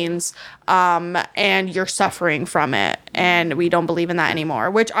gains, and you're suffering from it, and we don't believe in that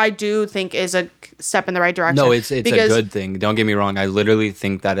anymore, which I do think is a step in the right direction. No, it's a good thing. Don't get me wrong. I literally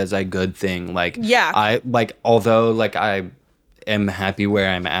think that is a good thing. Like, yeah, I like, although like I am happy where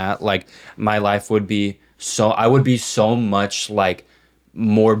I'm at, like my life would be I would be so much like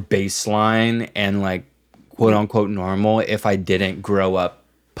more baseline and like quote unquote normal if I didn't grow up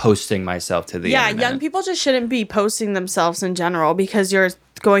posting myself to the internet. Young people just shouldn't be posting themselves in general because you're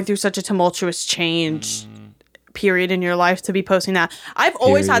going through such a tumultuous change period in your life to be posting that. I've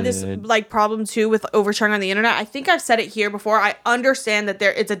always had this like problem too with oversharing on the internet. I think I've said it here before. I understand that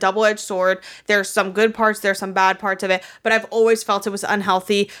it's a double-edged sword. There's some good parts, there's some bad parts of it, but I've always felt it was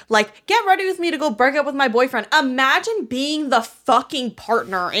unhealthy. Like, get ready with me to go break up with my boyfriend. Imagine being the fucking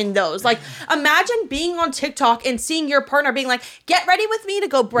partner in those. Like, imagine being on TikTok and seeing your partner being like, get ready with me to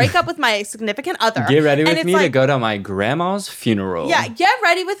go break up with my significant other. Get ready with me to go to my grandma's funeral. Yeah, get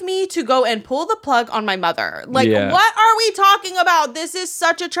ready with me to go and pull the plug on my mother. Like, what are we talking about? This is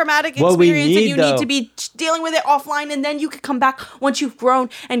such a traumatic experience, and you need to be dealing with it offline, and then you could come back once you've grown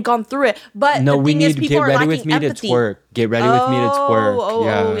and gone through it. But the thing is, people are lacking empathy. Get ready with me to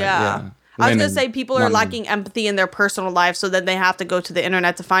twerk. Yeah. I was going to say people are lacking empathy in their personal life, so then they have to go to the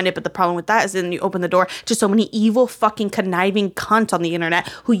internet to find it. But the problem with that is then you open the door to so many evil fucking conniving cunts on the internet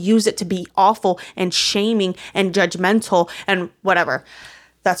who use it to be awful and shaming and judgmental and whatever.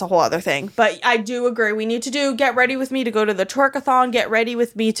 that's a whole other thing. But I do agree. We need to get ready with me to go to the twerkathon, get ready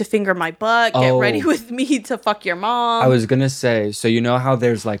with me to finger my butt, get ready with me to fuck your mom. I was going to say, so you know how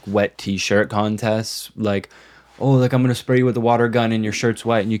there's like wet t-shirt contests? Like, oh, like I'm going to spray you with a water gun and your shirt's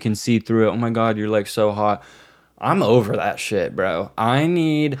wet and you can see through it. Oh my God, you're like so hot. I'm over that shit, bro. I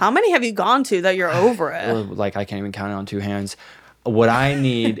need... How many have you gone to that you're over it? Like, I can't even count it on two hands. What I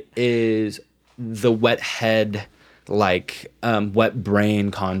need is the wet head, like, wet brain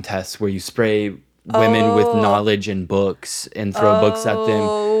contest where you spray women with knowledge and books and throw books at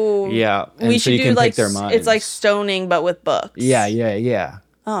them. Yeah. And we so should you do can like, pick their minds. it's like stoning, but with books. Yeah.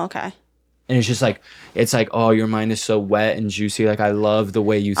 Oh, okay. And it's just like, oh, your mind is so wet and juicy. Like, I love the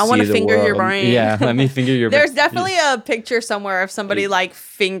way you see the world. I want to finger your brain. Yeah, let me finger your brain. There's definitely a picture somewhere of somebody like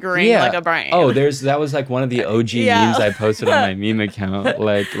fingering like a brain. Oh, that was like one of the OG memes I posted on my meme account.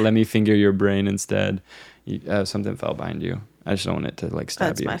 Like, let me finger your brain instead. Something fell behind you. I just don't want it to like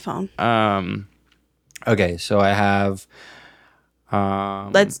stab you. That's my phone. Okay, so I have.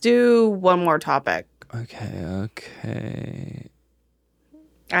 Let's do one more topic. Okay.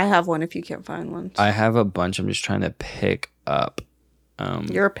 I have one if you can't find one. I have a bunch. I'm just trying to pick up.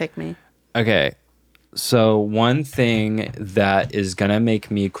 You're a pick me. Okay. So one thing that is going to make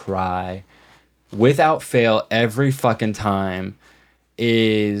me cry without fail every fucking time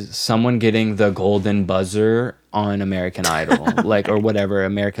is someone getting the golden buzzer on American Idol, like, or whatever,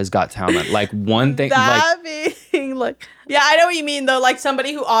 America's Got Talent. Like, one thing, that being like, yeah, I know what you mean though. Like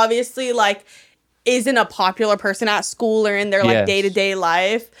somebody who obviously like isn't a popular person at school or in their like day-to-day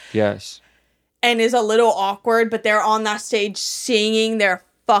life. Yes. And is a little awkward, but they're on that stage singing their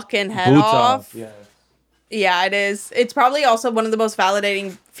fucking head off. Yeah. Yeah, it is. It's probably also one of the most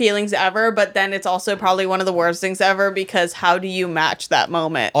validating feelings ever, but then it's also probably one of the worst things ever because how do you match that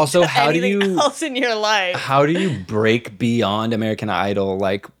moment? Also, how do you else in your life? How do you break beyond American Idol?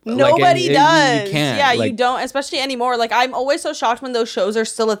 Like nobody does. You can't. Yeah, like, you don't, especially anymore. Like I'm always so shocked when those shows are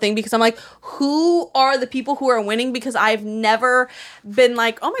still a thing because I'm like, who are the people who are winning? Because I've never been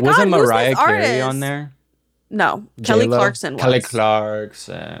like, oh my God, wasn't Mariah who's this Carey artist? on there? No, J-Lo? Kelly Clarkson was. Kelly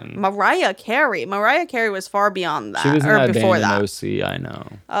Clarkson. Mariah Carey was far beyond that. She was in or that before band that. in OC, I know.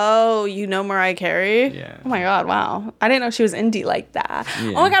 Oh, you know Mariah Carey? Yeah. Oh my God, wow. I didn't know she was indie like that. Yeah.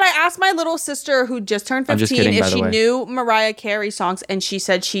 Oh my God, I asked my little sister who just turned 15 just kidding, if she by the way. knew Mariah Carey songs, and she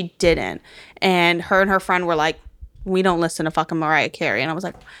said she didn't. And her friend were like, we don't listen to fucking Mariah Carey. And I was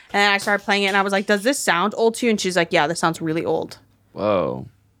like, and then I started playing it, and I was like, does this sound old to you? And she's like, yeah, this sounds really old. Whoa.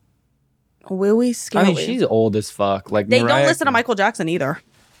 Willie Skilly. I mean, she's old as fuck. Like they Mariah, don't listen to Michael Jackson either.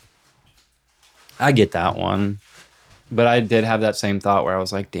 I get that one. But I did have that same thought where I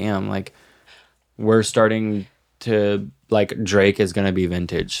was like, damn, like we're starting to like Drake is gonna be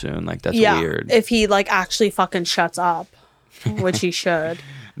vintage soon. Like that's weird. If he like actually fucking shuts up. Which he should.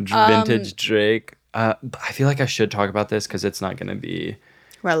 Vintage Drake. I feel like I should talk about this because it's not gonna be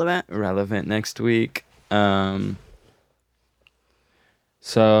relevant next week.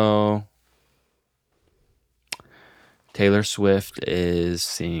 So Taylor Swift is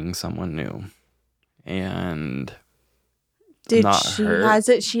seeing someone new, and she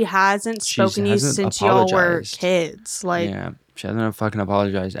hasn't spoken to you since y'all were kids. Like, yeah, she hasn't fucking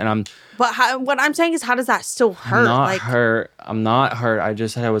apologized, and But what I'm saying is, how does that still hurt? I'm not hurt. I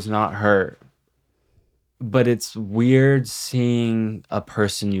just said I was not hurt. But it's weird seeing a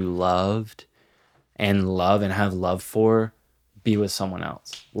person you loved and have love for be with someone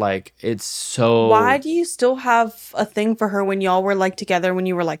else. Like, it's so... Why do you still have a thing for her when y'all were like together when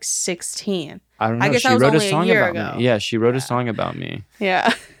you were like 16? I don't know. I guess she wrote a song about me. Yeah, she wrote a song about me.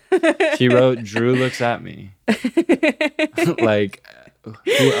 Yeah. She wrote Drew Looks at Me. Like, who else is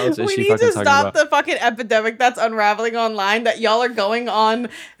she fucking talking about? We need to stop the fucking epidemic that's unraveling online that y'all are going on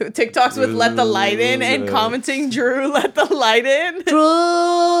TikToks with Let the Light In and commenting Drew Let the Light In.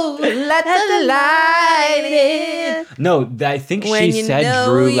 Drew Let the Light In. No, I think she said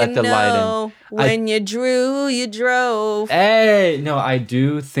Drew Let the Light In. When you drew, you drove. Hey, no, I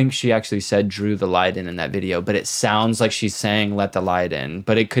do think she actually said Drew the Light In that video, but it sounds like she's saying Let the Light In.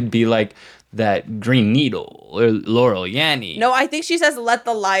 But it could be like that Green Needle or Laurel Yanny. No, I think she says Let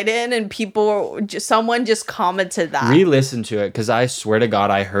the Light In, and someone just commented that. Re-listen to it, because I swear to God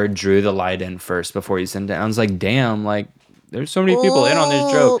I heard Drew the Light In first before you sent it. I was like, damn, like there's so many people in on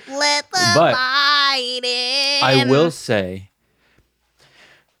this joke. Let the light in. I will say,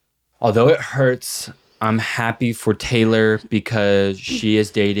 although it hurts, I'm happy for Taylor because she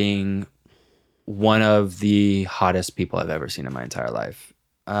is dating one of the hottest people I've ever seen in my entire life.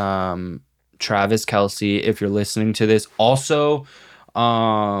 Travis Kelce, if you're listening to this. Also,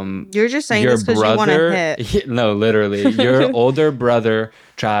 You're just saying this because you want to hit. No, literally. Your older brother,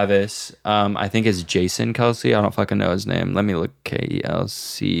 Travis, I think is Jason Kelsey. I don't fucking know his name. Let me look.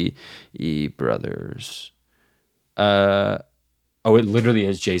 KELCE brothers. It literally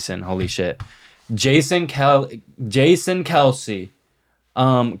is Jason. Holy shit. Jason Kelsey.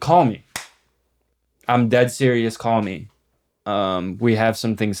 Call me. I'm dead serious. Call me. We have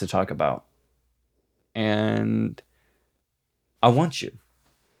some things to talk about. And I want you.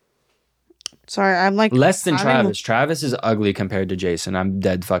 Sorry, I'm like less than Travis. Travis is ugly compared to Jason. I'm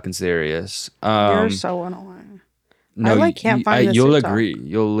dead fucking serious. You're so annoying. No, I like can't find this. You'll agree.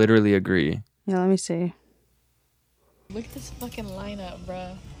 You'll literally agree. Yeah, let me see. Look at this fucking lineup,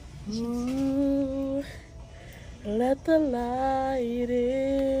 bruh. Ooh, let the light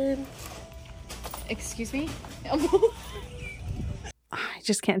in. Excuse me? I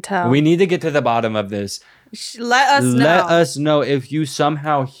just can't tell. We need to get to the bottom of this. Let us know. Let us know if you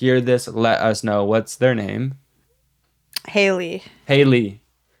somehow hear this. Let us know. What's their name? Haley.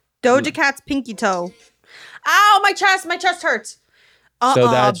 Doja Cat's pinky toe. Ow, my chest hurts. So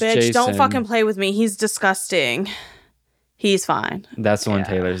that's bitch, Jason. don't fucking play with me. He's disgusting. He's fine. That's the one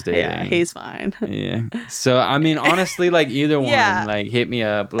Taylor's dating. Yeah, he's fine. Yeah. So I mean, honestly, like either one, like hit me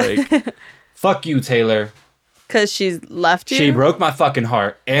up. Like, fuck you, Taylor. Because she's left you? She broke my fucking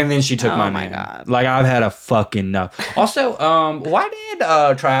heart, and then she took my man. God. Like, I've had a fucking enough. Also, why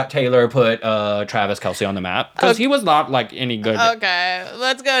did Taylor put Travis Kelsey on the map? Because he was not, like, any good. Okay,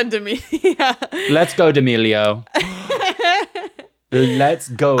 let's go, D'Amelio. Let's go, D'Amelio. Let's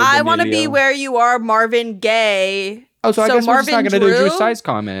go, D'Amelio. I want to be where you are, Marvin Gaye. Oh, so I guess we're just not going to do Drew Size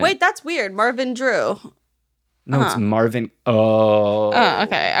comment. Wait, that's weird. Marvin Drew. No, it's Marvin. Oh,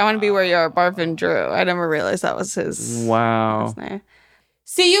 okay. I want to be where you are, Marvin Drew. I never realized that was his. Wow. Name.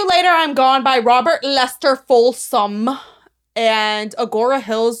 See You Later, I'm Gone by Robert Lester Folsom and Agora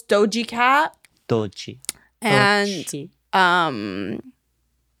Hills Doja Cat. And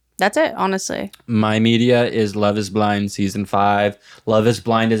that's it, honestly. My media is Love is Blind season 5. Love is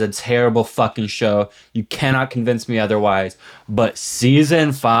Blind is a terrible fucking show. You cannot convince me otherwise. But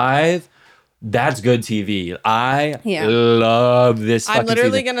season 5, that's good TV. I love this fucking I'm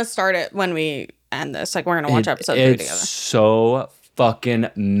literally season. gonna start it when we end this. Like, we're gonna watch episode 3 together. It's so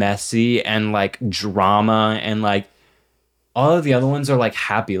fucking messy and like drama, and like all of the other ones are like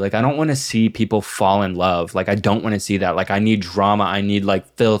happy. Like, I don't want to see people fall in love. Like, I don't want to see that. Like, I need drama. I need like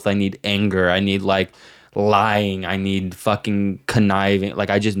filth. I need anger. I need like lying. I need fucking conniving. Like,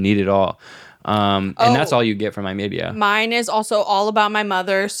 I just need it all. And that's all you get from my media. Mine is also All About My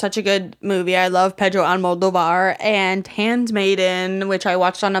Mother. Such a good movie. I love Pedro Almodovar. And Handmaiden, which I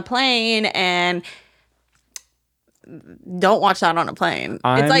watched on a plane, and don't watch that on a plane.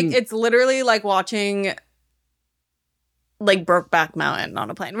 It's literally like watching like Brokeback Mountain on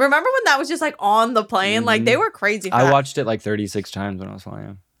a plane. Remember when that was just like on the plane? Mm-hmm. Like, they were crazy for I that. watched it like 36 times when I was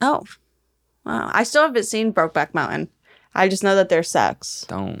flying. Oh, wow. I still haven't seen Brokeback Mountain. I just know that there's sex.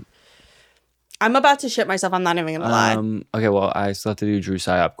 Don't. I'm about to shit myself. I'm not even gonna lie. Okay, well, I still have to do Drew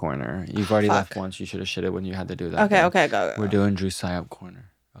Psyop Corner. You've already left once. You should have shitted when you had to do that. Okay, go. We're doing Drew Psyop Corner.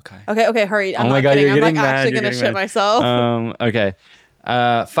 Okay. Okay, hurry. Oh my God, you're getting mad. I'm actually gonna shit myself. Okay.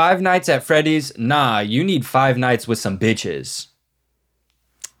 5 Nights at Freddy's. Nah, you need 5 nights with some bitches.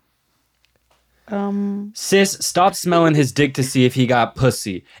 Sis, stop smelling his dick to see if he got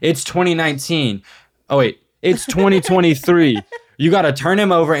pussy. It's 2019. Oh wait, it's 2023. You gotta turn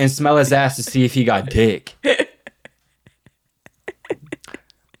him over and smell his ass to see if he got dick.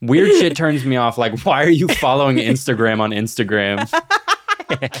 Weird shit turns me off. Like, why are you following Instagram on Instagram?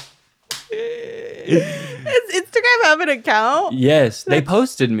 Does Instagram have an account? Yes, they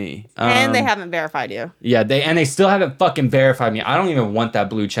posted me. And they haven't verified you. Yeah, they still haven't fucking verified me. I don't even want that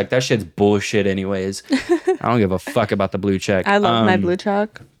blue check. That shit's bullshit anyways. I don't give a fuck about the blue check. I love my blue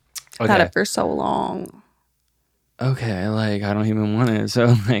check. Okay. Got it for so long. Okay, like, I don't even want it. So,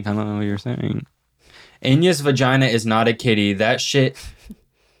 like, I don't know what you're saying. Enya's vagina is not a kitty. That shit...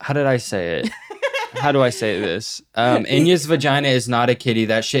 How did I say it? How do I say this? Enya's vagina is not a kitty.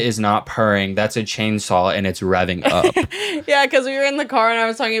 That shit is not purring. That's a chainsaw, and it's revving up. Yeah, because we were in the car, and I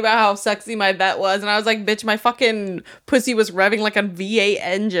was talking about how sexy my vet was, and I was like, bitch, my fucking pussy was revving like a V8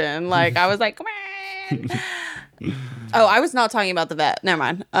 engine. Like, I was like, come on. Oh, I was not talking about the vet. Never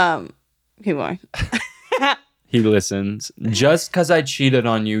mind. Keep going. He listens. Just because I cheated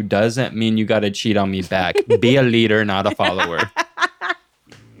on you doesn't mean you got to cheat on me back. Be a leader, not a follower.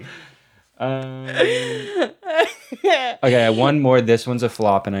 Okay, one more. This one's a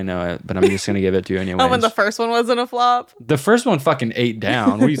flop, and I know it, but I'm just going to give it to you anyway. Oh, when the first one wasn't a flop? The first one fucking ate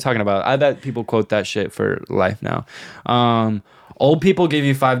down. What are you talking about? I bet people quote that shit for life now. Old people give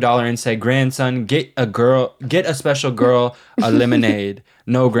you $5 and say, grandson, get a special girl a lemonade.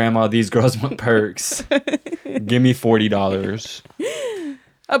 No, grandma, these girls want perks. Give me $40.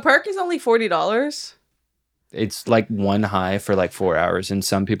 A perk is only $40. It's like one high for like 4 hours, and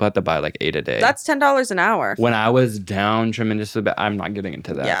some people have to buy like 8 a day. That's $10 an hour. When I was down tremendously, but I'm not getting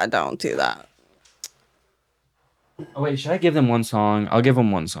into that. Yeah, don't do that. Oh wait, should I give them one song? I'll give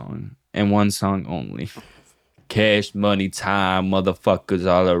them one song and one song only. Cash, money, time, motherfuckers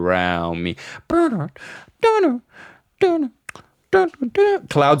all around me.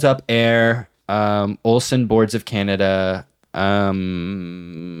 Clouds Up Air, Olsen Boards of Canada. I've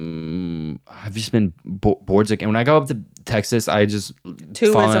just been boards of. When I go up to Texas, I just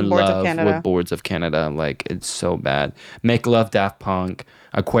fall in love with Boards of Canada. Like, it's so bad. Make Love, Daft Punk,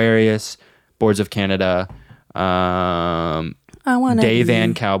 Aquarius, Boards of Canada. Dave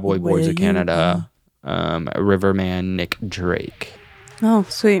and Cowboy, Boards of Canada. Riverman, Nick Drake. Oh,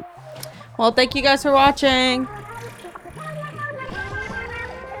 sweet. Well, thank you guys for watching.